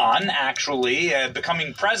phenomenon, actually,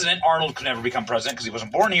 becoming president. Arnold could never become president because he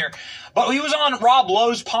wasn't born here. But he was on Rob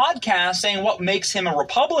Lowe's podcast saying what makes him a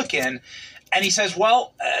Republican. And he says,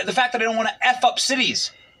 well, the fact that I don't want to F up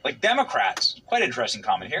cities like Democrats. Quite interesting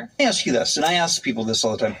comment here. Let me ask you this, and I ask people this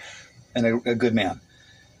all the time, and a good man,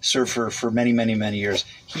 served for many, many, many years.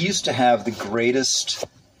 He used to have the greatest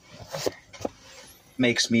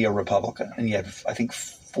makes me a Republican. And he had, I think,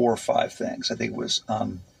 4 or 5 things. I think it was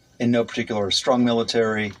in no particular order: strong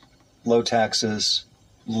military, low taxes,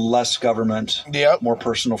 less government, more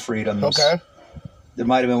personal freedoms. Okay. There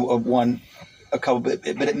might have been a couple, but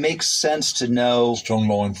it makes sense to know strong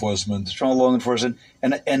law enforcement.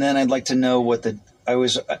 And then I'd like to know what the I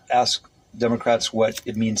always ask Democrats what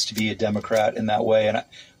it means to be a Democrat in that way, and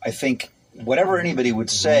I think whatever anybody would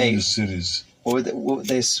say, ruin your cities. What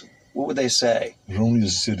would they say? Ruin your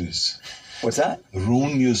cities. What's that?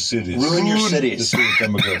 Ruin your cities. Ruin your cities. That's what the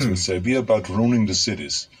Democrats would say. Be about ruining the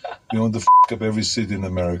cities. We want to up every city in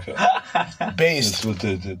America. Based. That's what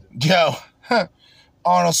they did. Yo,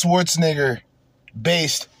 Arnold Schwarzenegger.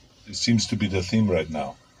 Based. It seems to be the theme right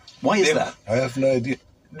now. Why is that? I have no idea.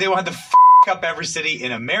 They want to up every city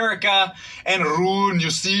in America and ruin your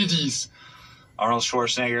cities. Arnold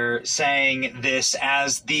Schwarzenegger saying this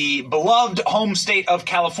as the beloved home state of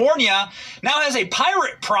California now has a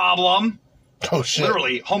pirate problem. Oh, shit.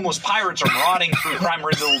 Literally, homeless pirates are marauding through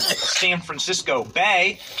crime-riddled San Francisco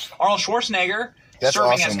Bay. Arnold Schwarzenegger,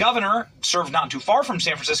 serving as governor, served not too far from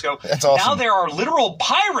San Francisco. That's awesome. Now there are literal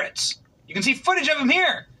pirates. You can see footage of him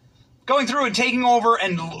here, going through and taking over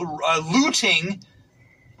and looting.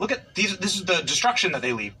 Look at these. This is the destruction that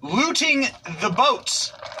they leave. Looting the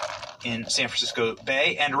boats in San Francisco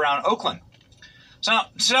Bay and around Oakland.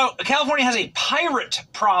 So California has a pirate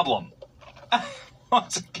problem.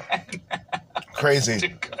 Once again.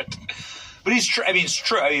 Crazy. But it's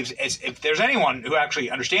true. If there's anyone who actually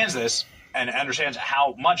understands this and understands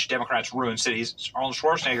how much Democrats ruin cities, it's Arnold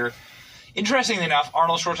Schwarzenegger. Interestingly enough,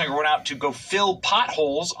 Arnold Schwarzenegger went out to go fill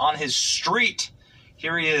potholes on his street.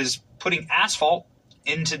 Here he is putting asphalt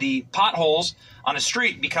into the potholes on his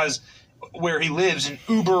street because where he lives in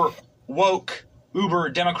uber woke, uber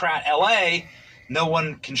Democrat LA, no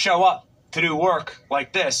one can show up to do work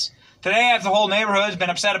like this. Today, after the whole neighborhood's been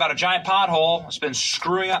upset about a giant pothole, it's been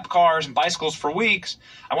screwing up cars and bicycles for weeks,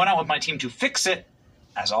 I went out with my team to fix it.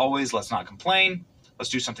 As always, let's not complain. Let's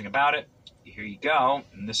do something about it. Here you go.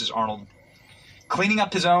 And this is Arnold cleaning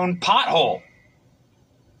up his own pothole.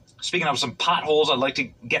 Speaking of some potholes I'd like to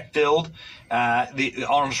get filled,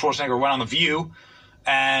 Arnold Schwarzenegger went on The View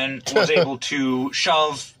and was able to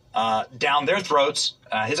shove down their throats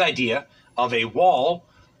his idea of a wall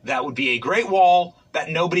that would be a great wall that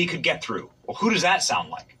nobody could get through. Well, who does that sound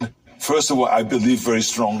like? First of all, I believe very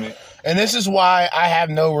strongly. And this is why I have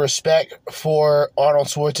no respect for Arnold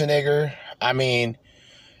Schwarzenegger. I mean,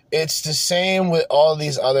 it's the same with all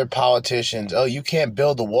these other politicians. Oh, you can't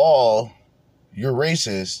build a wall. You're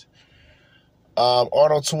racist.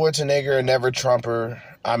 Arnold Schwarzenegger, never Trumper.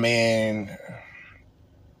 I mean,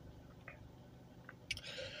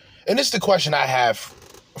 and this is the question I have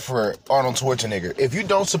for Arnold Schwarzenegger. If you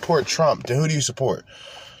don't support Trump, then who do you support?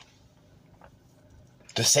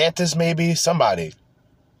 DeSantis, maybe? Somebody.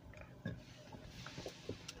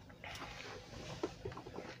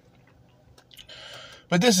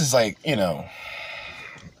 But this is like,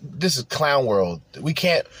 this is clown world. We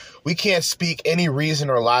can't speak any reason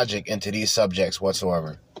or logic into these subjects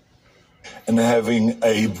whatsoever. And having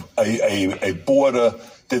a border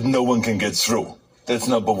that no one can get through. That's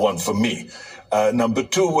number one for me. Number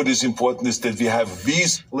two, what is important is that we have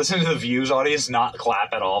these. Listen to the Views audience not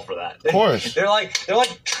clap at all for that. Of course. They're like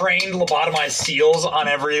trained lobotomized seals on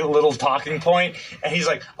every little talking point. And he's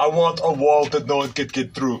like, I want a wall that no one can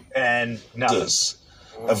get through. And no.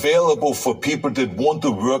 Available for people that want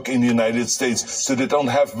to work in the United States so they don't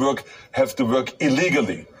have to work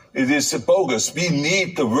illegally. It is bogus. We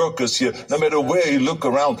need the workers here, no matter where you look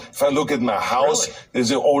around. If I look at my house,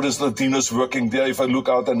 there's all these Latinos working there. If I look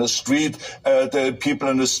out on the street, the people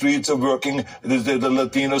in the streets are working, the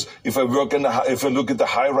Latinos. If I look at the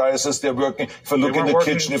high rises, they're working. If I look in the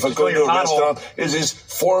kitchen, if I go to a restaurant, it is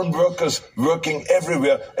foreign workers working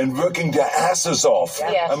everywhere and working their asses off.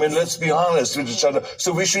 Yes. I mean, let's be honest with each other.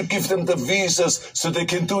 So we should give them the visas so they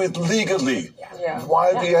can do it legally. Yeah.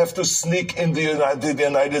 Why do you have to sneak in the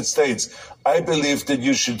United States? I believe that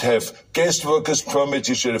you should have guest workers permits,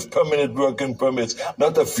 you should have permanent working permits,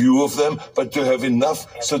 not a few of them, but to have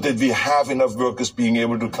enough so that we have enough workers being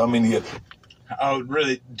able to come in here. Oh,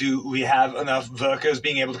 really? Do we have enough workers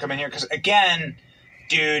being able to come in here? Because again,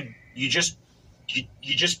 dude, you just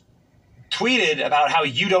tweeted about how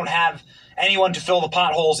you don't have anyone to fill the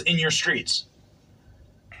potholes in your streets.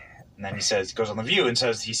 And then he goes on The View and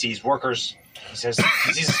says he sees workers. He says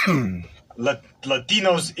he sees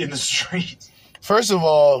Latinos in the streets. First of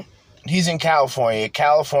all, he's in California.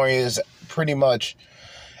 California is pretty much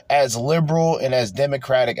as liberal and as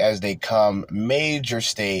democratic as they come. Major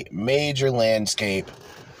state, major landscape,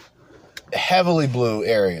 heavily blue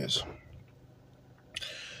areas.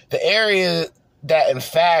 The area that, in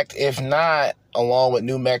fact, if not, along with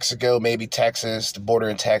New Mexico, maybe Texas, the border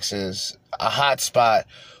in Texas, a hot spot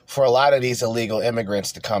for a lot of these illegal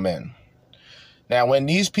immigrants to come in. Now, when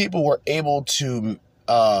these people were able to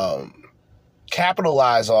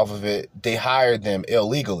capitalize off of it, they hired them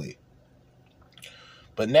illegally.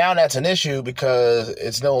 But now that's an issue because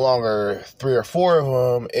it's no longer 3 or 4 of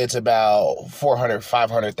them. It's about 400,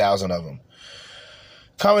 500,000 of them.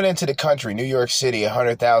 Coming into the country, New York City,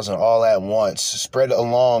 100,000 all at once, spread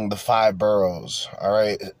along the 5 boroughs, all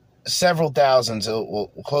right? Several thousands,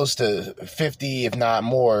 close to 50, if not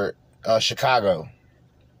more, Chicago.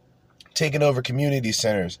 Taking over community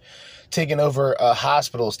centers, taking over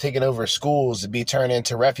hospitals, taking over schools to be turned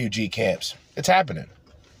into refugee camps. It's happening.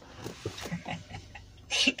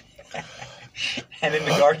 And in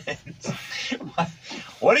the gardens.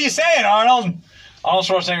 What are you saying, Arnold? Arnold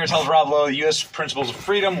Schwarzenegger tells Rob Lowe the U.S. principles of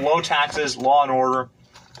freedom, low taxes, law and order,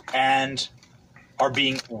 and are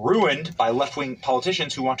being ruined by left-wing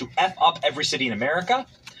politicians who want to F up every city in America.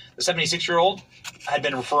 The 76-year-old had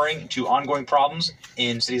been referring to ongoing problems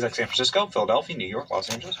in cities like San Francisco, Philadelphia, New York, Los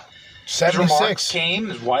Angeles. 76.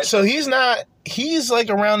 So he's like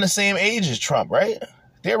around the same age as Trump, right?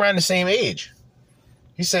 They're around the same age.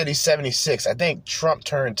 He said he's 76. I think Trump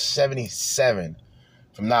turned 77,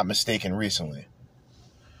 if I'm not mistaken, recently.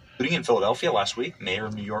 Including in Philadelphia last week, Mayor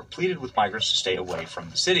of New York pleaded with migrants to stay away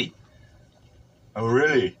from the city. Oh,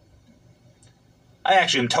 really? I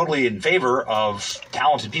actually am totally in favor of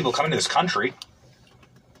talented people coming to this country.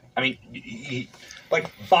 I mean,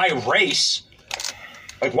 like, by race,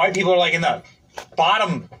 like, white people are, like, in the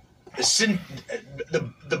bottom,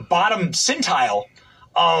 the bottom centile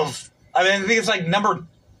of, I mean, I think it's, like, number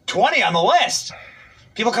 20 on the list.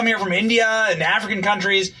 People come here from India and African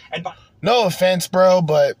countries. And no offense, bro,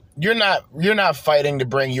 but you're not fighting to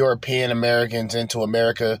bring European Americans into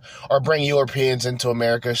America or bring Europeans into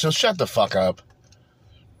America, so shut the fuck up.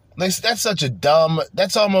 That's such a dumb,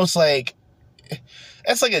 that's almost like,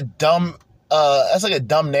 that's like a dumb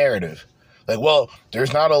narrative. Like, well,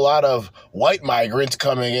 there's not a lot of white migrants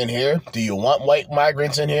coming in here. Do you want white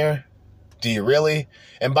migrants in here? Do you really?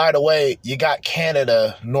 And by the way, you got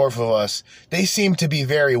Canada north of us. They seem to be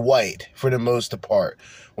very white for the most part.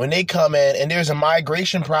 When they come in, and there's a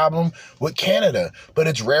migration problem with Canada, but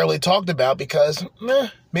it's rarely talked about because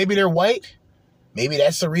maybe they're white. Maybe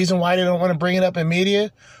that's the reason why they don't want to bring it up in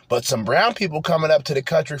media. But some brown people coming up to the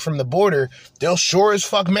country from the border, they'll sure as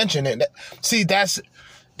fuck mention it. See, that's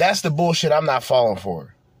the bullshit I'm not falling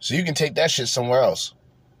for. So you can take that shit somewhere else.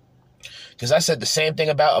 Because I said the same thing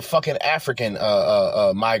about a fucking African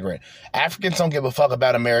migrant. Africans don't give a fuck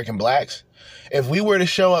about American blacks. If we were to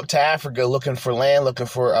show up to Africa looking for land, looking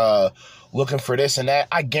for this and that,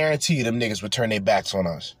 I guarantee you them niggas would turn their backs on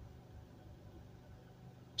us.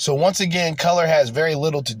 So once again, color has very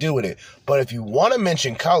little to do with it. But if you want to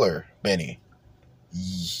mention color, Benny,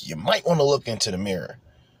 you might want to look into the mirror.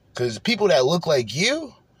 Because people that look like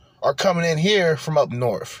you are coming in here from up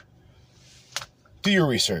north. Do your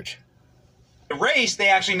research. The race, they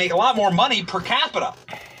actually make a lot more money per capita.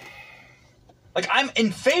 Like, I'm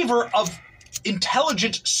in favor of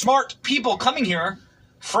intelligent, smart people coming here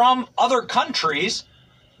from other countries,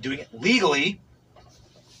 doing it legally.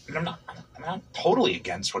 I mean, I'm not totally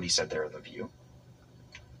against what he said there in the View.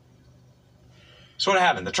 So what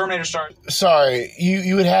happened? The Terminator started? Sorry,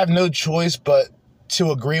 you would have no choice but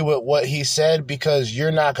to agree with what he said because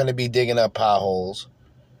you're not going to be digging up potholes.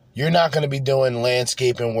 You're not going to be doing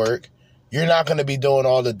landscaping work. You're not going to be doing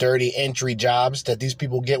all the dirty entry jobs that these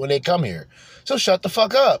people get when they come here. So shut the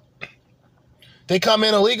fuck up. They come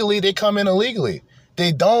in illegally, they come in illegally.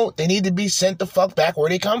 They don't, they need to be sent the fuck back where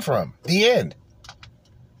they come from. The end.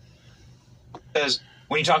 Because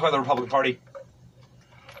when you talk about the Republican Party,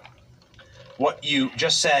 what you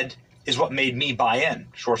just said is what made me buy in.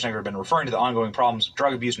 Schwarzenegger had been referring to the ongoing problems of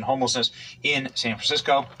drug abuse and homelessness in San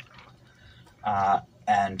Francisco.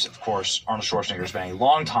 And, of course, Arnold Schwarzenegger has been a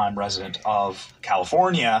longtime resident of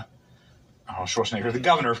California. Arnold Schwarzenegger, the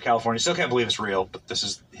governor of California. Still can't believe it's real, but this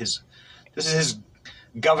is his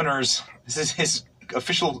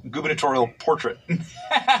official gubernatorial portrait.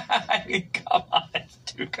 I mean, come on, it's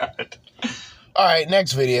too good. All right,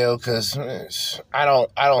 next video, because I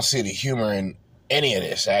don't see the humor in any of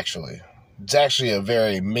this, actually. It's actually a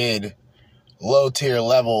very mid, low-tier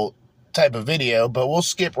level type of video, but we'll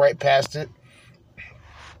skip right past it.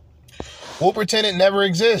 We'll pretend it never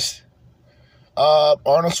exists.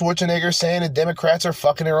 Arnold Schwarzenegger saying the Democrats are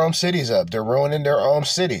fucking their own cities up. They're ruining their own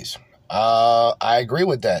cities. I agree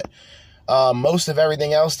with that. Most of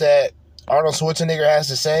everything else that Arnold Schwarzenegger has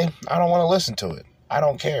to say, I don't want to listen to it. I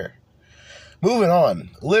don't care. Moving on.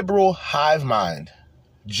 Liberal hive mind.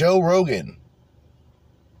 Joe Rogan.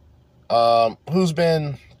 Who's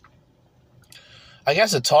been, I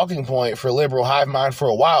guess, a talking point for liberal hive mind for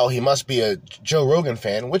a while. He must be a Joe Rogan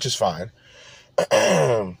fan, which is fine.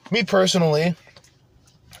 Me personally,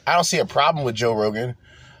 I don't see a problem with Joe Rogan.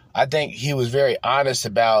 I think he was very honest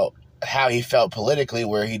about how he felt politically,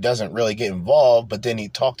 where he doesn't really get involved, but then he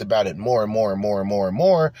talked about it more and more and more and more and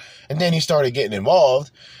more, and then he started getting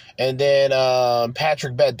involved. And then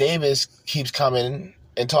Patrick Bet-Davis keeps coming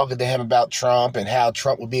and talking to him about Trump and how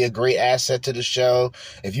Trump would be a great asset to the show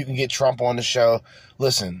if you can get Trump on the show.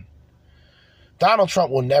 Listen, Donald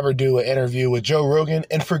Trump will never do an interview with Joe Rogan,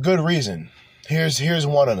 and for good reason. Here's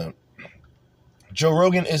one of them. Joe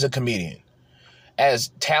Rogan is a comedian. As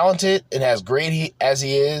talented and as great as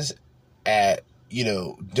he is at,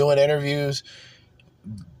 doing interviews,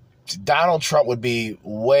 Donald Trump would be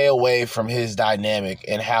way away from his dynamic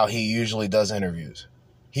and how he usually does interviews.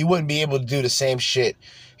 He wouldn't be able to do the same shit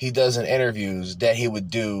he does in interviews that he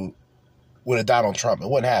would do with a Donald Trump. It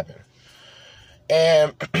wouldn't happen.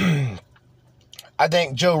 And I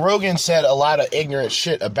think Joe Rogan said a lot of ignorant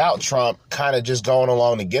shit about Trump, kind of just going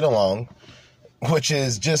along to get along, which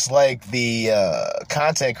is just like the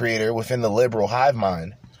content creator within the liberal hive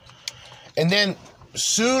mind. And then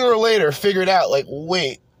sooner or later figured out, like,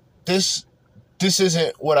 wait, this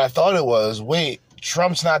isn't what I thought it was. Wait,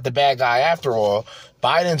 Trump's not the bad guy after all.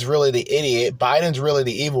 Biden's really the idiot. Biden's really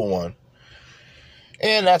the evil one.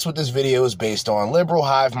 And that's what this video is based on. Liberal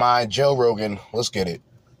hive mind, Joe Rogan. Let's get it.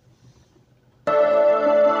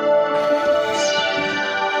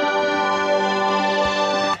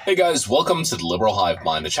 Hey guys, welcome to the Liberal Hive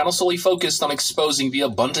Mind, a channel solely focused on exposing the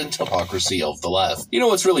abundant hypocrisy of the left. You know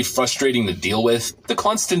what's really frustrating to deal with? The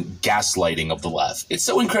constant gaslighting of the left. It's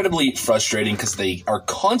so incredibly frustrating because they are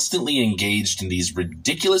constantly engaged in these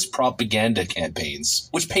ridiculous propaganda campaigns,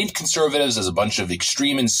 which paint conservatives as a bunch of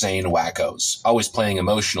extreme, insane wackos, always playing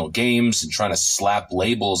emotional games and trying to slap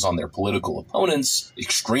labels on their political opponents.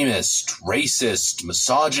 Extremist, racist,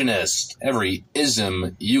 misogynist, every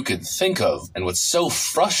ism you could think of. And what's so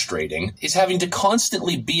frustrating is having to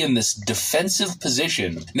constantly be in this defensive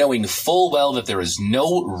position, knowing full well that there is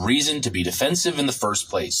no reason to be defensive in the first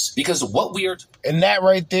place. Because what we are... And that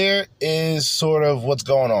right there is sort of what's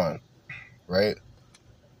going on, right?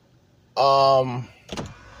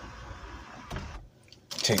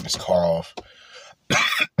 Take this car off.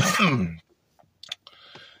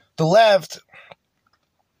 The left,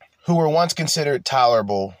 who were once considered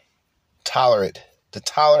tolerant, the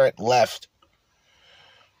tolerant left,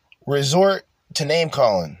 resort to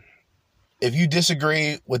name-calling. If you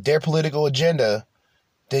disagree with their political agenda,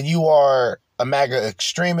 then you are a MAGA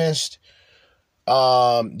extremist,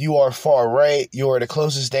 you are far right, you are the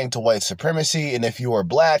closest thing to white supremacy, and if you are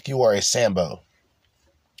black, you are a Sambo.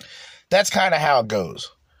 That's kind of how it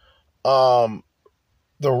goes. The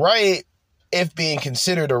right, if being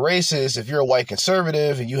considered a racist, if you're a white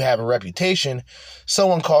conservative and you have a reputation,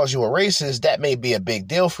 someone calls you a racist, that may be a big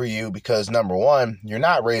deal for you because, number one, you're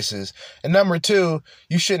not racist, and number two,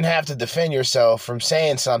 you shouldn't have to defend yourself from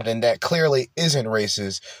saying something that clearly isn't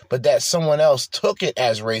racist, but that someone else took it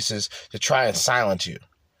as racist to try and silence you.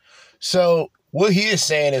 So what he is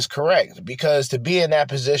saying is correct, because to be in that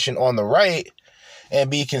position on the right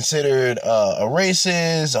and be considered a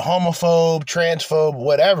racist, a homophobe, transphobe,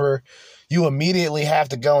 whatever, you immediately have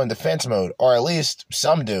to go in defense mode, or at least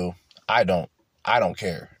some do. I don't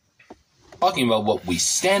care. Talking about what we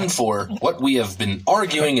stand for, what we have been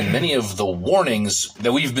arguing, and many of the warnings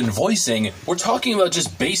that we've been voicing. We're talking about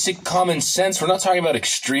just basic common sense. We're not talking about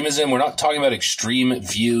extremism. We're not talking about extreme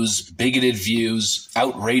views, bigoted views,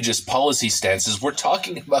 outrageous policy stances. We're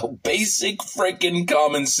talking about basic freaking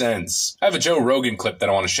common sense. I have a Joe Rogan clip that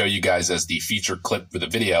I want to show you guys as the feature clip for the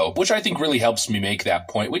video, which I think really helps me make that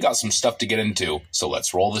point. We got some stuff to get into, so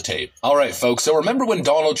let's roll the tape. All right, folks. So remember when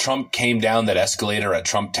Donald Trump came down that escalator at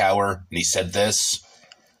Trump Tower and he said this?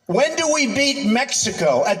 When do we beat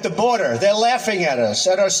Mexico at the border? They're laughing at us,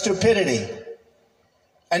 at our stupidity.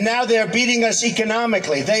 And now they're beating us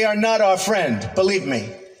economically. They are not our friend, believe me.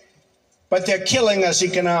 But they're killing us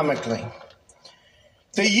economically.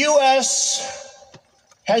 The U.S.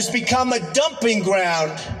 has become a dumping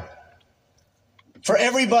ground for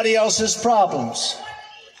everybody else's problems.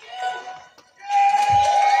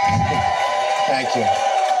 Thank you.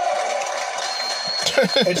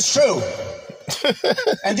 It's true.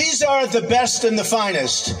 And these are the best and the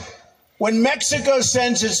finest. When Mexico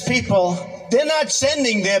sends its people, they're not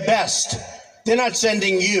sending their best. They're not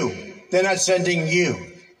sending you. They're not sending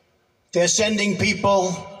you. They're sending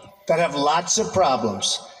people that have lots of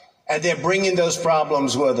problems, and they're bringing those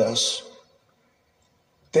problems with us.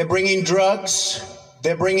 They're bringing drugs.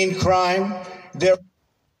 They're bringing crime.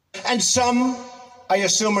 And some, I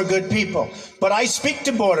assume, are good people. But I speak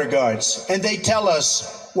to border guards, and they tell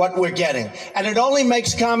us what we're getting. And it only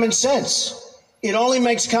makes common sense. It only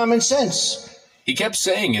makes common sense. He kept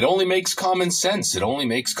saying, it only makes common sense. It only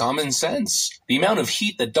makes common sense. The amount of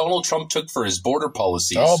heat that Donald Trump took for his border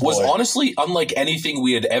policies was honestly unlike anything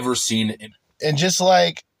we had ever seen. And just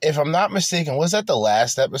like, if I'm not mistaken, was that the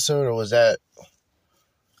last episode or was that...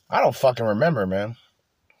 I don't fucking remember, man.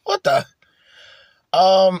 What the...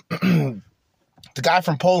 the guy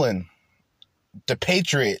from Poland, the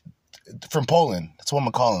Patriot from Poland, that's what I'm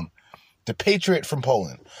going to call him. The Patriot from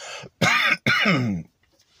Poland.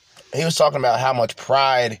 He was talking about how much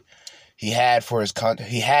pride he has for his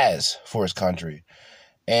country.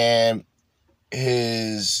 And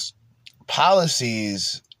his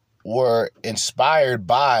policies were inspired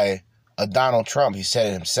by a Donald Trump. He said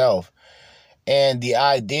it himself. And the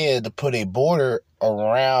idea to put a border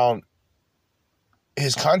around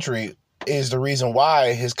his country is the reason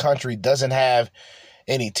why his country doesn't have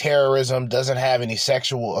any terrorism, doesn't have any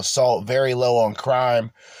sexual assault, very low on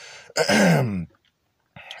crime.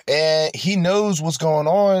 And he knows what's going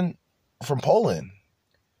on from Poland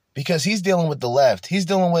because he's dealing with the left. He's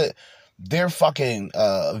dealing with their fucking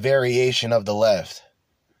variation of the left,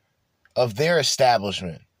 of their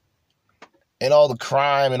establishment, and all the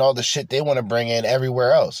crime and all the shit they want to bring in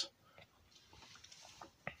everywhere else.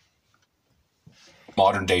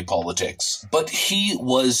 Modern day politics. But he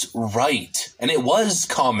was right. And it was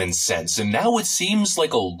common sense. And now it seems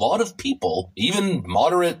like a lot of people, even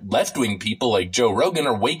moderate left-wing people like Joe Rogan,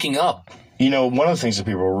 are waking up. You know, one of the things that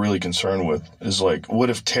people are really concerned with is like, what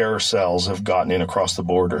if terror cells have gotten in across the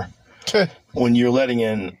border? When you're letting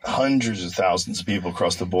in hundreds of thousands of people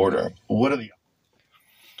across the border, what are the...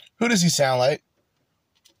 Who does he sound like?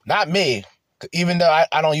 Not me. Even though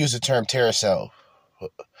I don't use the term terror cell.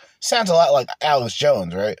 Sounds a lot like Alex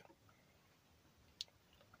Jones, right?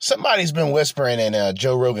 Somebody's been whispering in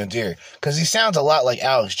Joe Rogan's ear because he sounds a lot like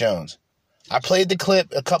Alex Jones. I played the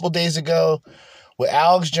clip a couple days ago with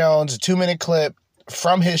Alex Jones, a 2-minute clip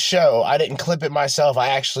from his show. I didn't clip it myself. I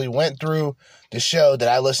actually went through the show that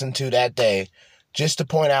I listened to that day just to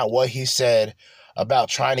point out what he said about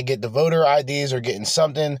trying to get the voter IDs or getting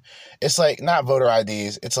something. It's like, not voter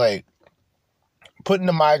IDs. It's like putting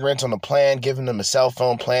the migrants on a plan, giving them a cell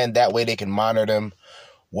phone plan. That way they can monitor them.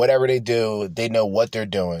 Whatever they do, they know what they're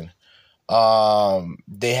doing.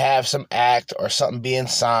 They have some act or something being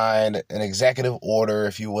signed, an executive order,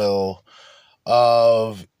 if you will,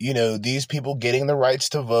 of, you know, these people getting the rights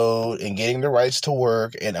to vote and getting the rights to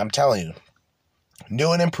work. And I'm telling you,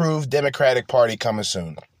 new and improved Democratic Party coming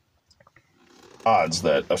soon. Odds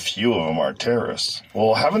that a few of them are terrorists.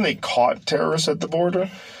 Well, haven't they caught terrorists at the border?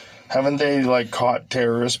 Haven't they, like, caught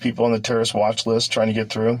terrorists, people on the terrorist watch list trying to get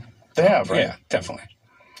through? They have, right? Yeah, definitely.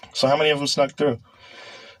 So how many of them snuck through?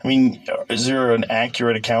 I mean, is there an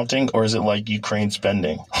accurate accounting, or is it like Ukraine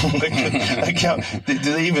spending? Do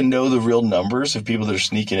they even know the real numbers of people that are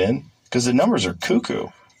sneaking in? Because the numbers are cuckoo.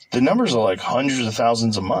 The numbers are like hundreds of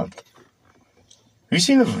thousands a month. Have you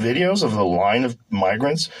seen the videos of the line of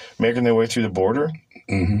migrants making their way through the border?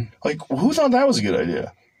 Mm-hmm. Like, who thought that was a good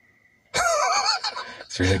idea?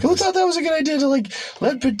 Who thought that was a good idea to, like,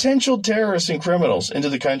 let potential terrorists and criminals into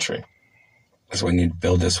the country? That's why we need to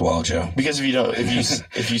build this wall, Joe. Because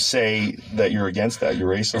if you say that you're against that,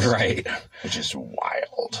 you're racist. Right. Which is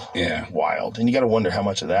wild. Yeah. Wild. And you got to wonder how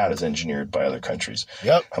much of that is engineered by other countries.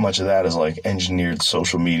 Yep. How much of that is, like, engineered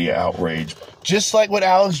social media outrage. Just like what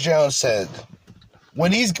Alex Jones said.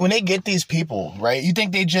 When they get these people, right, you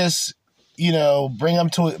think they just, you know, bring them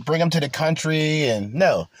to the country, and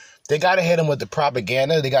no. They got to hit them with the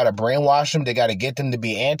propaganda. They got to brainwash them. They got to get them to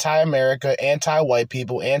be anti-America, anti-white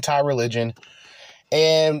people, anti-religion.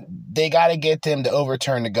 And they got to get them to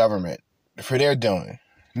overturn the government for their doing.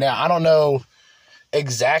 Now, I don't know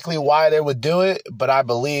exactly why they would do it, but I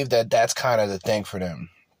believe that that's kind of the thing for them.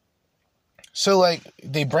 So, like,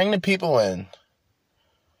 they bring the people in.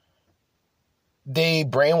 They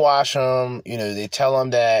brainwash them. You know, they tell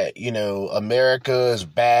them that, you know, America is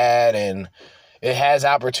bad and it has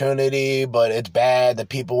opportunity, but it's bad. The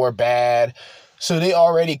people are bad. So they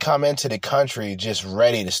already come into the country just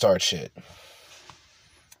ready to start shit.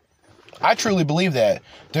 I truly believe that.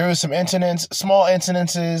 There was some incidents, small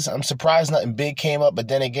incidences. I'm surprised nothing big came up, but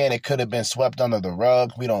then again, it could have been swept under the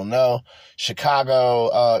rug. We don't know.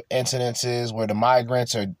 Chicago incidences where the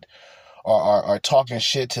migrants are talking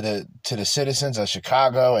shit to the citizens of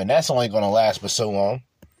Chicago, and that's only going to last for so long.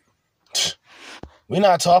 We're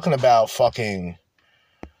not talking about fucking,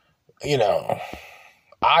 you know,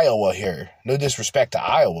 Iowa here. No disrespect to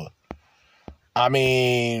Iowa. I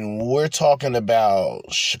mean, we're talking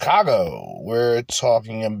about Chicago. We're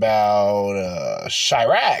talking about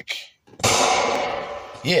Chirac.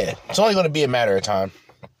 Yeah, it's only going to be a matter of time.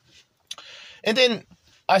 And then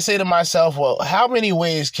I say to myself, well, how many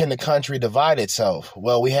ways can the country divide itself?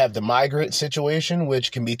 Well, we have the migrant situation,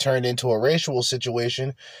 which can be turned into a racial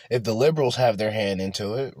situation if the liberals have their hand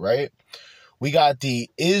into it, right? We got the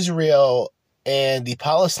Israel and the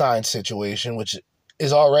Palestine situation, which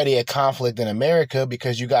is already a conflict in America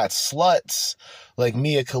because you got sluts like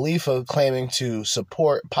Mia Khalifa claiming to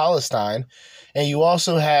support Palestine. And you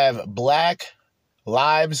also have Black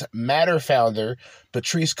Lives Matter founder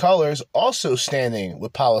Patrisse Cullors also standing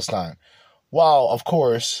with Palestine, while, of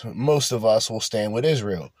course, most of us will stand with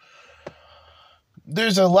Israel.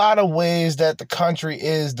 There's a lot of ways that the country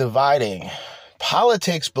is dividing.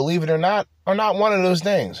 Politics, believe it or not, are not one of those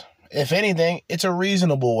things. If anything, it's a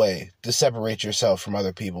reasonable way to separate yourself from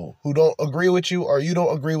other people who don't agree with you or you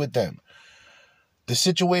don't agree with them. The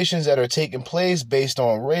situations that are taking place based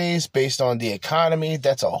on race, based on the economy,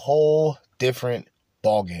 that's a whole different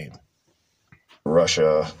ballgame.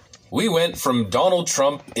 Russia. We went from Donald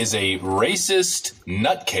Trump is a racist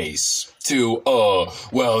nutcase to,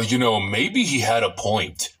 well, you know, maybe he had a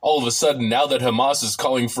point. All of a sudden, now that Hamas is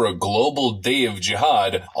calling for a global day of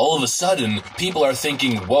jihad, all of a sudden, people are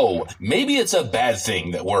thinking, whoa, maybe it's a bad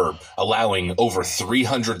thing that we're allowing over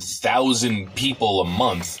 300,000 people a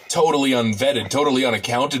month, totally unvetted, totally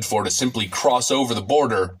unaccounted for, to simply cross over the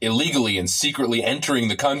border illegally and secretly entering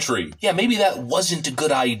the country. Yeah, maybe that wasn't a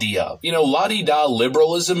good idea. You know, la-di-da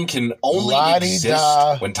liberalism can only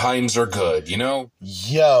exist when times are good, you know?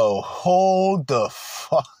 Yo, hold the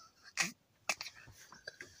fuck.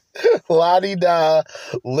 La-di-da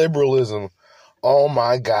liberalism. Oh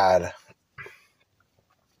my God.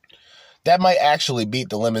 That might actually beat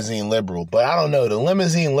the limousine liberal, but I don't know. The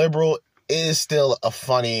limousine liberal is still a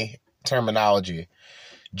funny terminology.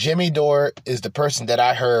 Jimmy Dore is the person that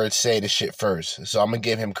I heard say the shit first, so I'm going to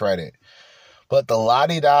give him credit. But the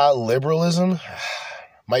la-di-da liberalism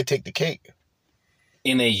might take the cake.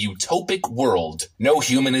 In a utopic world, no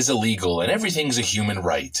human is illegal and everything's a human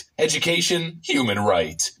right. Education, human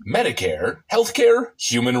right. Medicare, healthcare,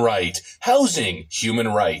 human right. Housing, human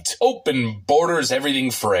right. Open borders, everything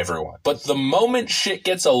for everyone. But the moment shit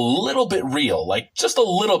gets a little bit real, like just a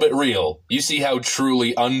little bit real, you see how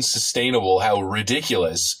truly unsustainable, how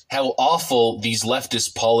ridiculous, how awful these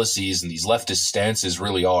leftist policies and these leftist stances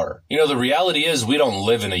really are. You know, the reality is we don't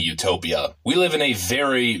live in a utopia. We live in a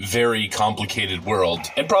very, very complicated world.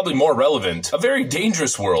 And probably more relevant, a very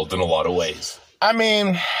dangerous world in a lot of ways. I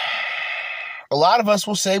mean, a lot of us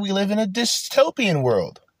will say we live in a dystopian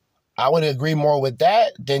world. I would agree more with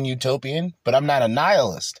that than utopian, but I'm not a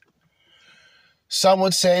nihilist. Some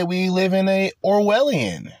would say we live in a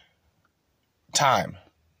Orwellian time.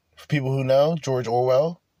 For people who know, George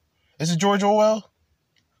Orwell. Is it George Orwell?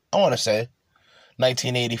 I want to say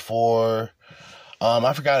 1984.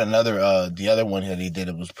 I forgot the other one that he did.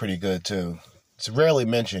 It was pretty good too. It's rarely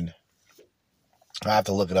mentioned. I have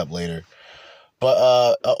to look it up later.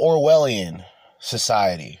 But an Orwellian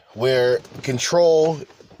society where control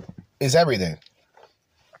is everything.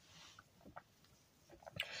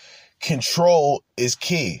 Control is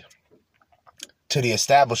key to the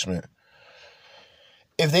establishment.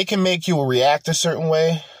 If they can make you react a certain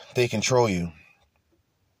way, they control you.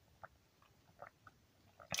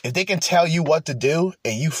 If they can tell you what to do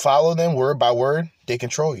and you follow them word by word, they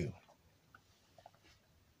control you.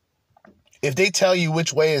 If they tell you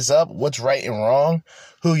which way is up, what's right and wrong,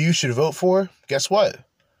 who you should vote for, guess what?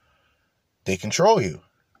 They control you.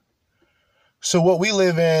 So what we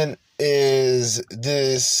live in is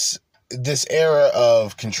this era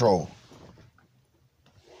of control.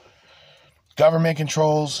 Government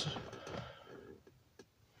controls.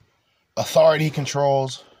 Authority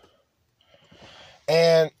controls.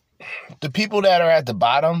 And the people that are at the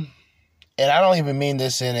bottom, and I don't even mean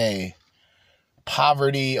this in a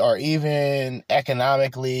poverty or even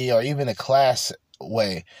economically or even a class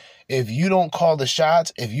way. If you don't call the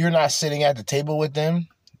shots, if you're not sitting at the table with them,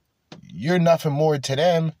 you're nothing more to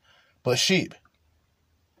them but sheep.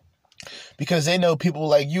 Because they know people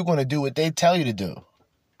like you going to do what they tell you to do.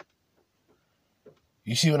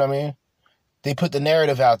 You see what I mean? They put the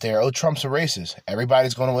narrative out there, oh, Trump's a racist.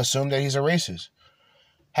 Everybody's going to assume that he's a racist.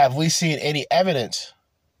 Have we seen any evidence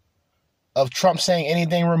of Trump saying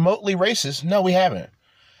anything remotely racist? No, we haven't.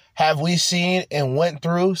 Have we seen and went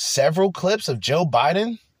through several clips of Joe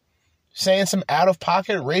Biden saying some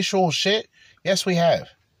out-of-pocket racial shit? Yes, we have.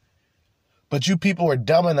 But you people are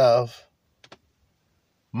dumb enough,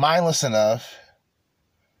 mindless enough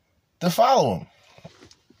to follow him.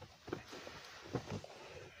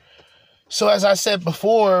 So as I said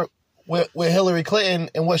before with Hillary Clinton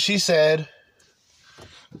and what she said,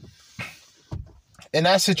 in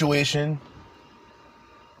that situation,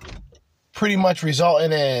 pretty much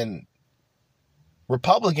resulting in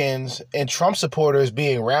Republicans and Trump supporters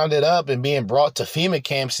being rounded up and being brought to FEMA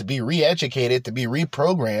camps to be re-educated, to be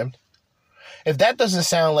reprogrammed. If that doesn't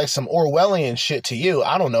sound like some Orwellian shit to you,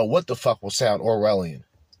 I don't know what the fuck will sound Orwellian.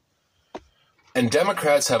 And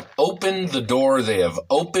Democrats have opened the door, they have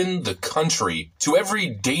opened the country to every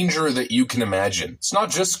danger that you can imagine. It's not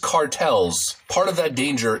just cartels. Part of that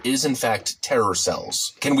danger is, in fact, terror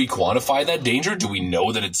cells. Can we quantify that danger? Do we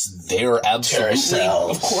know that it's there absolutely?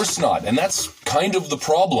 Of course not. And that's kind of the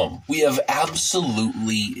problem. We have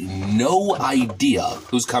absolutely no idea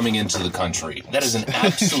who's coming into the country. That is an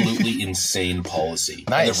absolutely insane policy.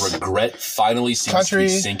 Nice. And the regret finally seems to be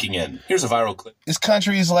sinking in. Here's a viral clip. This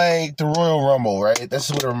country is like the Royal Rumble, right? That's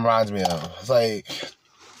what it reminds me of. It's like,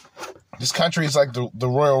 this country is like the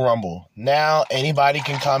Royal Rumble. Now anybody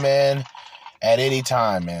can come in at any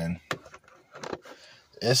time, man.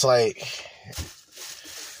 It's like,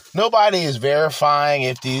 nobody is verifying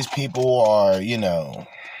if these people are, you know,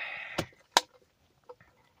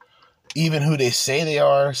 even who they say they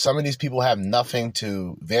are. Some of these people have nothing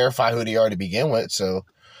to verify who they are to begin with. So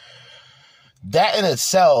that in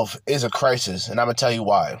itself is a crisis. And I'm going to tell you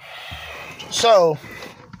why. So,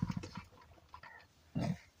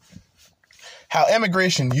 how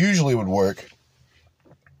immigration usually would work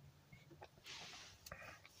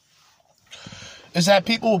is that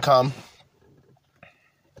people will come,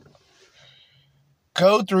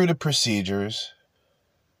 go through the procedures,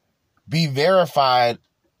 be verified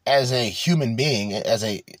as a human being, as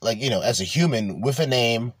a, like, you know, as a human with a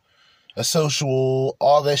name, a social,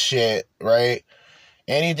 all this shit, right?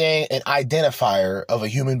 Anything, an identifier of a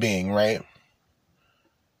human being, right?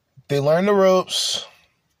 They learn the ropes.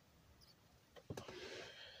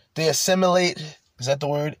 They assimilate, is that the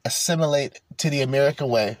word? Assimilate to the American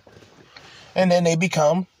way. And then they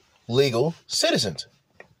become legal citizens.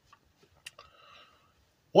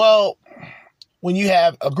 Well, when you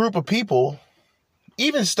have a group of people,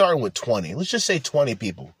 even starting with 20, let's just say 20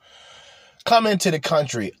 people, come into the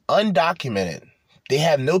country undocumented. They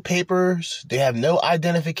have no papers. They have no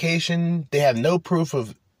identification. They have no proof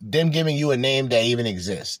of them giving you a name that even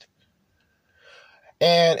exists.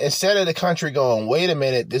 And instead of the country going, wait a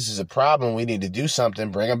minute, this is a problem, we need to do something,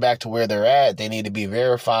 bring them back to where they're at, they need to be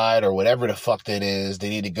verified or whatever the fuck that is, they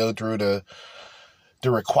need to go through the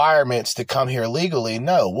requirements to come here legally.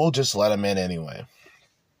 No, we'll just let them in anyway.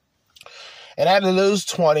 And out of those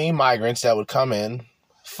 20 migrants that would come in,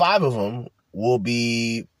 5 of them will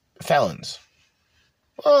be felons.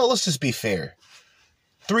 Well, let's just be fair.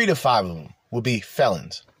 3 to 5 of them will be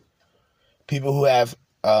felons. People who have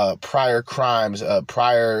prior crimes,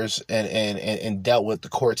 priors, and dealt with the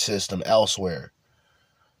court system elsewhere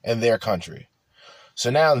in their country.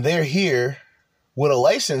 So now they're here with a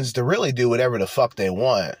license to really do whatever the fuck they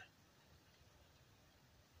want.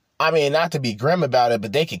 I mean, not to be grim about it,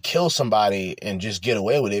 but they could kill somebody and just get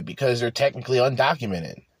away with it because they're technically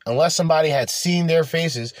undocumented. Unless somebody had seen their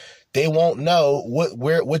faces, they won't know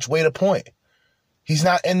which way to point. He's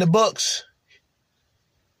not in the books.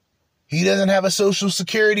 He doesn't have a social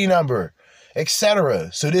security number,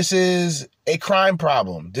 etc. So this is a crime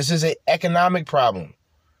problem. This is an economic problem.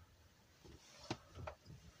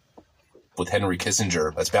 With Henry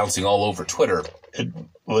Kissinger, that's bouncing all over Twitter. It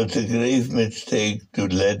was a grave mistake to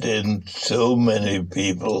let in so many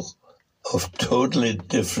people of totally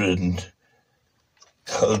different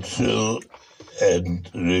cultural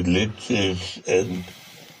and religious and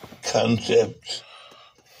concepts,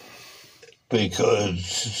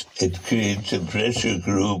 because it creates a pressure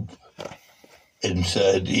group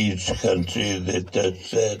inside each country that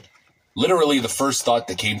does that. Literally, the first thought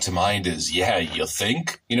that came to mind is, yeah, you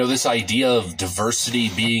think? You know, this idea of diversity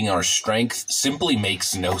being our strength simply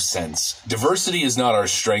makes no sense. Diversity is not our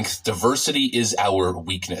strength. Diversity is our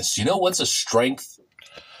weakness. You know what's a strength?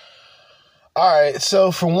 All right,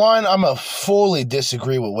 so for one, I'm going to fully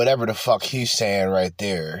disagree with whatever the fuck he's saying right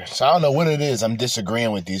there. So I don't know what it is I'm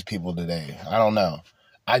disagreeing with these people today. I don't know.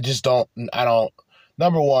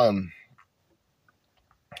 Number one,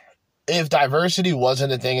 if diversity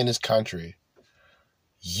wasn't a thing in this country,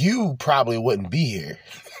 you probably wouldn't be here.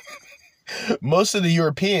 Most of the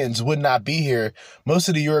Europeans would not be here. Most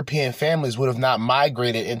of the European families would have not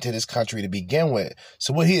migrated into this country to begin with.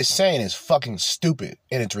 So what he is saying is fucking stupid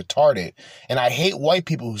and it's retarded. And I hate white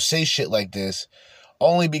people who say shit like this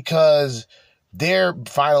only because they're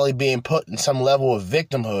finally being put in some level of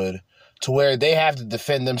victimhood to where they have to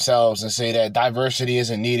defend themselves and say that diversity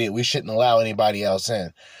isn't needed. We shouldn't allow anybody else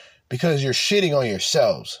in. Because you're shitting on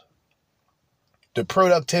yourselves. The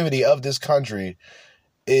productivity of this country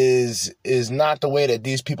is not the way that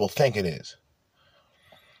these people think it is.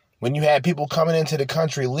 When you had people coming into the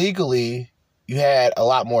country legally, you had a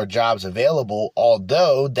lot more jobs available,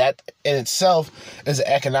 although that in itself is an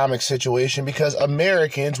economic situation because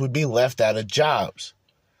Americans would be left out of jobs.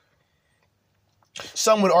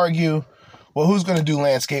 Some would argue, well, who's going to do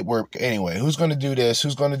landscape work anyway? Who's going to do this?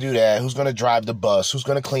 Who's going to do that? Who's going to drive the bus? Who's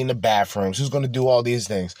going to clean the bathrooms? Who's going to do all these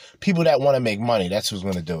things? People that want to make money, that's who's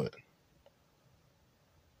going to do it.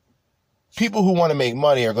 People who want to make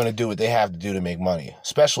money are going to do what they have to do to make money,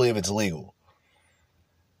 especially if it's legal.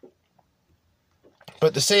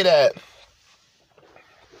 But to say that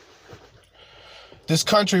this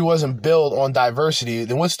country wasn't built on diversity,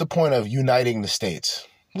 then what's the point of uniting the states?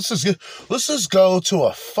 Let's just go to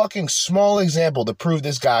a fucking small example to prove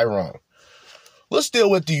this guy wrong. Let's deal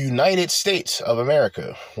with the United States of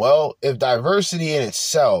America. Well, if diversity in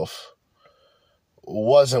itself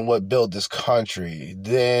wasn't what built this country,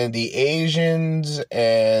 then the Asians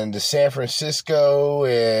and the San Francisco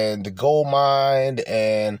and the gold mine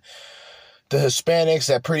and the Hispanics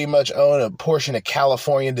that pretty much own a portion of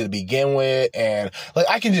California to begin with, and like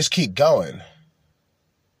I can just keep going.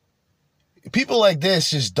 People like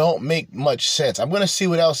this just don't make much sense. I'm going to see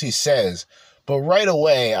what else he says, but right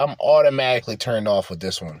away I'm automatically turned off with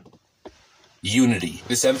this one. Unity.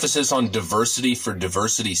 This emphasis on diversity for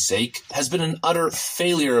diversity's sake has been an utter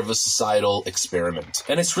failure of a societal experiment.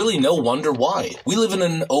 And it's really no wonder why. We live in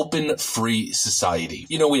an open, free society.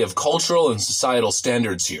 You know, we have cultural and societal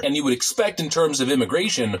standards here. And you would expect in terms of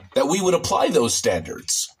immigration that we would apply those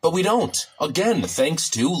standards. But we don't. Again,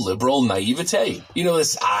 thanks to liberal naivete. You know,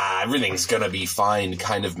 this, everything's gonna be fine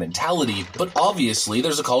kind of mentality. But obviously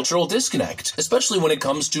there's a cultural disconnect. Especially when it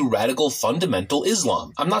comes to radical fundamental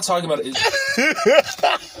Islam. I'm not talking about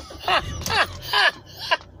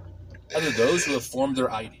other those who have formed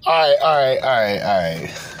their ideas. All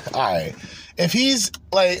right. If he's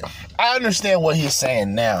like, I understand what he's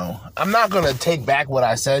saying now. I'm not going to take back what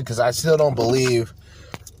I said because I still don't believe,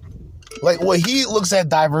 like, what he looks at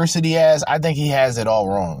diversity as, I think he has it all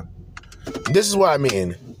wrong. This is what I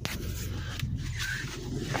mean.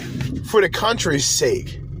 For the country's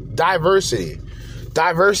sake, diversity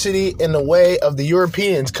in the way of the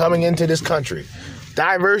Europeans coming into this country.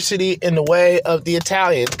 Diversity in the way of the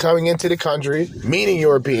Italians coming into the country, meaning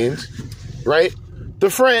Europeans, right? The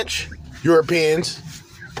French, Europeans.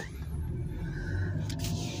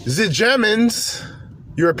 The Germans,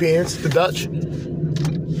 Europeans, the Dutch.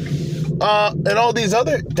 And all these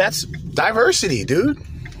other, that's diversity, dude.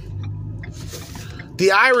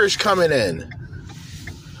 The Irish coming in,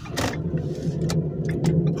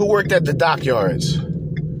 who worked at the dockyards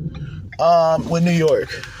with New York.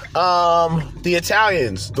 The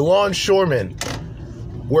Italians, the longshoremen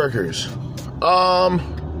workers.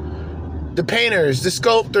 The painters, the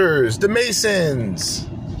sculptors, the masons.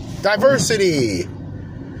 Diversity.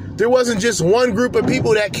 There wasn't just one group of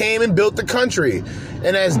people that came and built the country.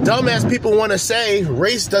 And as dumb as people want to say,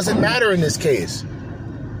 race doesn't matter in this case.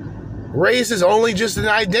 Race is only just an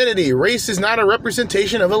identity. Race is not a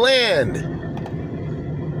representation of a land.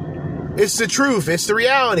 It's the truth. It's the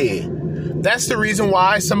reality. That's the reason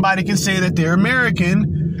why somebody can say that they're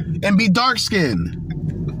American and be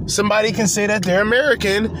dark-skinned. Somebody can say that they're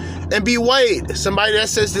American and be white. Somebody that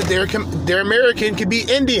says that they're American can be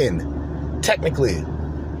Indian, technically.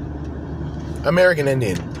 American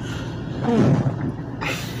Indian.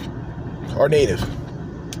 Or Native.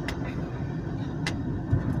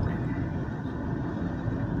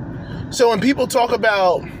 So when people talk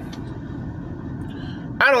about,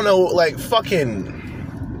 I don't know, like fucking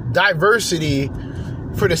diversity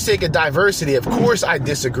for the sake of diversity, of course I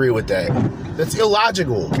disagree with that. That's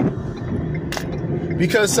illogical.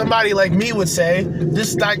 Because somebody like me would say,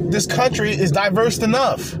 this country is diverse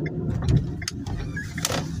enough.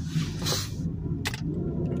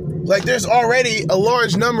 Like, there's already a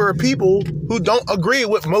large number of people who don't agree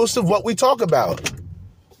with most of what we talk about.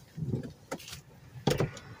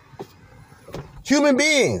 Human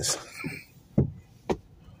beings.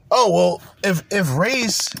 Oh, well, if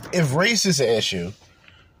race is an issue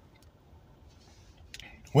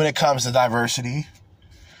when it comes to diversity,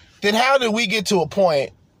 then how did we get to a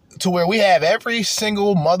point to where we have every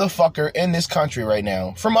single motherfucker in this country right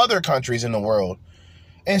now from other countries in the world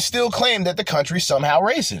and still claim that the country's somehow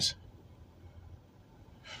racist?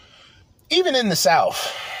 Even in the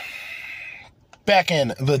South, back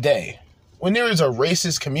in the day, when there was a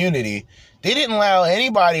racist community, they didn't allow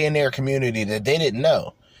anybody in their community that they didn't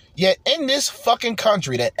know. Yet in this fucking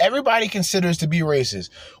country that everybody considers to be racist,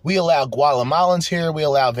 we allow Guatemalans here, we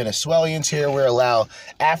allow Venezuelans here, we allow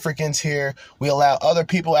Africans here, we allow other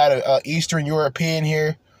people out of Eastern European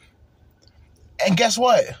here. And guess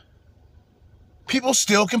what? people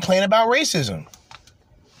still complain about racism.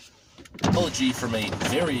 Apology from a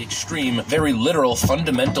very extreme, very literal,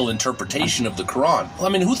 fundamental interpretation of the Quran. Well, I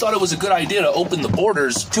mean, who thought it was a good idea to open the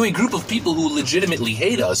borders to a group of people who legitimately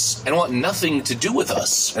hate us and want nothing to do with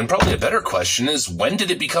us? And probably a better question is, when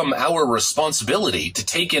did it become our responsibility to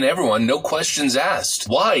take in everyone, no questions asked?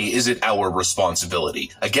 Why is it our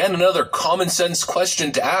responsibility? Again, another common sense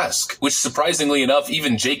question to ask, which surprisingly enough,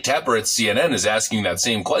 even Jake Tapper at CNN is asking that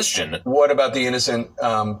same question. What about the innocent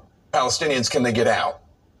Palestinians? Can they get out?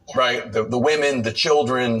 Right, the women, the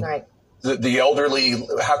children, right. the elderly,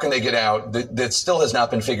 how can they get out? That still has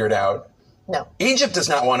not been figured out. No. Egypt does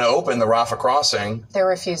not want to open the Rafah crossing. They're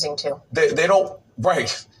refusing to. They don't,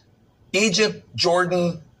 right. Egypt,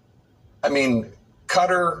 Jordan, I mean,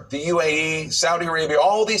 Qatar, the UAE, Saudi Arabia,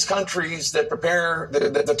 all these countries that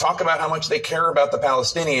that talk about how much they care about the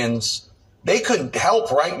Palestinians, they could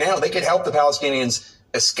help right now. They could help the Palestinians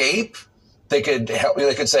escape. They could help.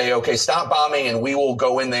 They could say, "Okay, stop bombing, and we will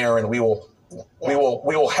go in there, and we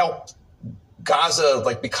will help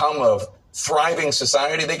Gaza become a thriving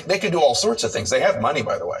society." They could do all sorts of things. They have money,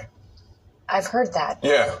 by the way. I've heard that.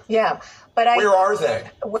 Yeah. Yeah. But where are they?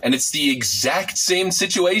 And it's the exact same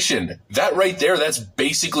situation. That right there, that's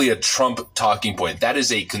basically a Trump talking point. That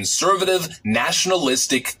is a conservative,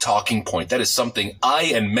 nationalistic talking point. That is something I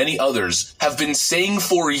and many others have been saying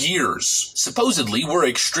for years. Supposedly, we're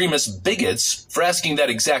extremist bigots for asking that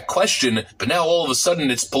exact question, but now all of a sudden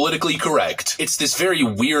it's politically correct. It's this very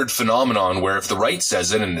weird phenomenon where if the right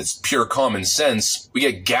says it and it's pure common sense, we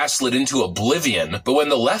get gaslit into oblivion, but when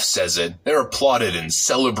the left says it, they're applauded and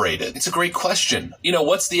celebrated. It's a great question. You know,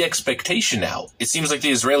 what's the expectation now? It seems like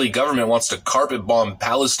the Israeli government wants to carpet bomb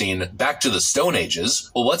Palestine back to the Stone Ages.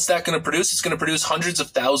 Well, what's that going to produce? It's going to produce hundreds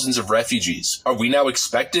of thousands of refugees. Are we now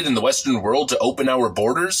expected in the Western world to open our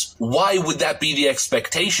borders? Why would that be the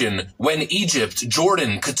expectation when Egypt,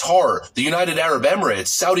 Jordan, Qatar, the United Arab Emirates,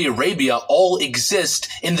 Saudi Arabia all exist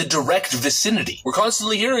in the direct vicinity? We're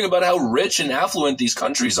constantly hearing about how rich and affluent these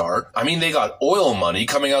countries are. I mean, they got oil money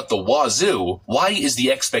coming out the wazoo. Why is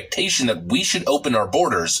the expectation that we should open our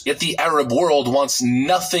borders, yet the Arab world wants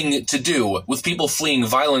nothing to do with people fleeing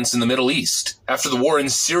violence in the Middle East? After the war in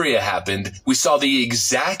Syria happened, we saw the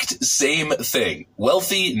exact same thing.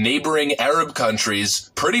 Wealthy neighboring Arab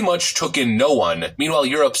countries pretty much took in no one. Meanwhile,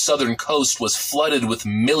 Europe's southern coast was flooded with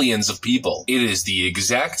millions of people. It is the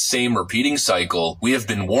exact same repeating cycle. We have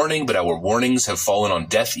been warning, but our warnings have fallen on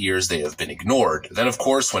deaf ears. They have been ignored. Then, of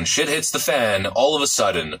course, when shit hits the fan, all of a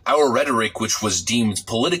sudden, our rhetoric, which was deemed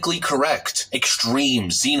politically correct, extreme,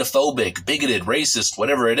 xenophobic, bigoted, racist,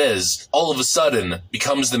 whatever it is, all of a sudden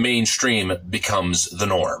becomes the mainstream, becomes the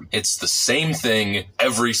norm. It's the same thing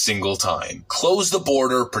every single time. Close the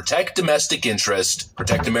border, protect domestic interest,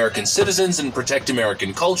 protect American citizens, and protect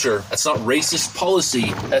American culture. That's not racist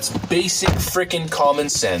policy. That's basic frickin' common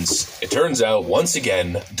sense. It turns out, once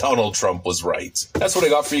again, Donald Trump was right. That's what I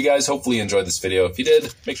got for you guys. Hopefully you enjoyed this video. If you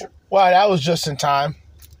did, make sure. Wow, that was just in time.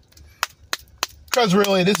 Because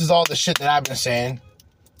really, this is all the shit that I've been saying.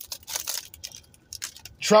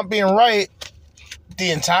 Trump being right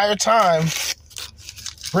the entire time,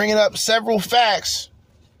 bringing up several facts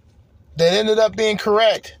that ended up being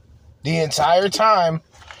correct the entire time.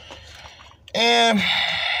 And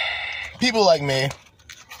people like me,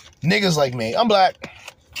 niggas like me, I'm black.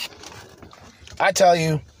 I tell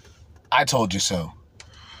you, I told you so.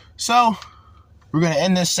 So, we're going to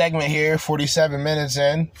end this segment here, 47 minutes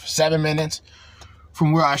in, 7 minutes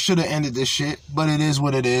from where I should have ended this shit, but it is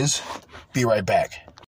what it is. Be right back.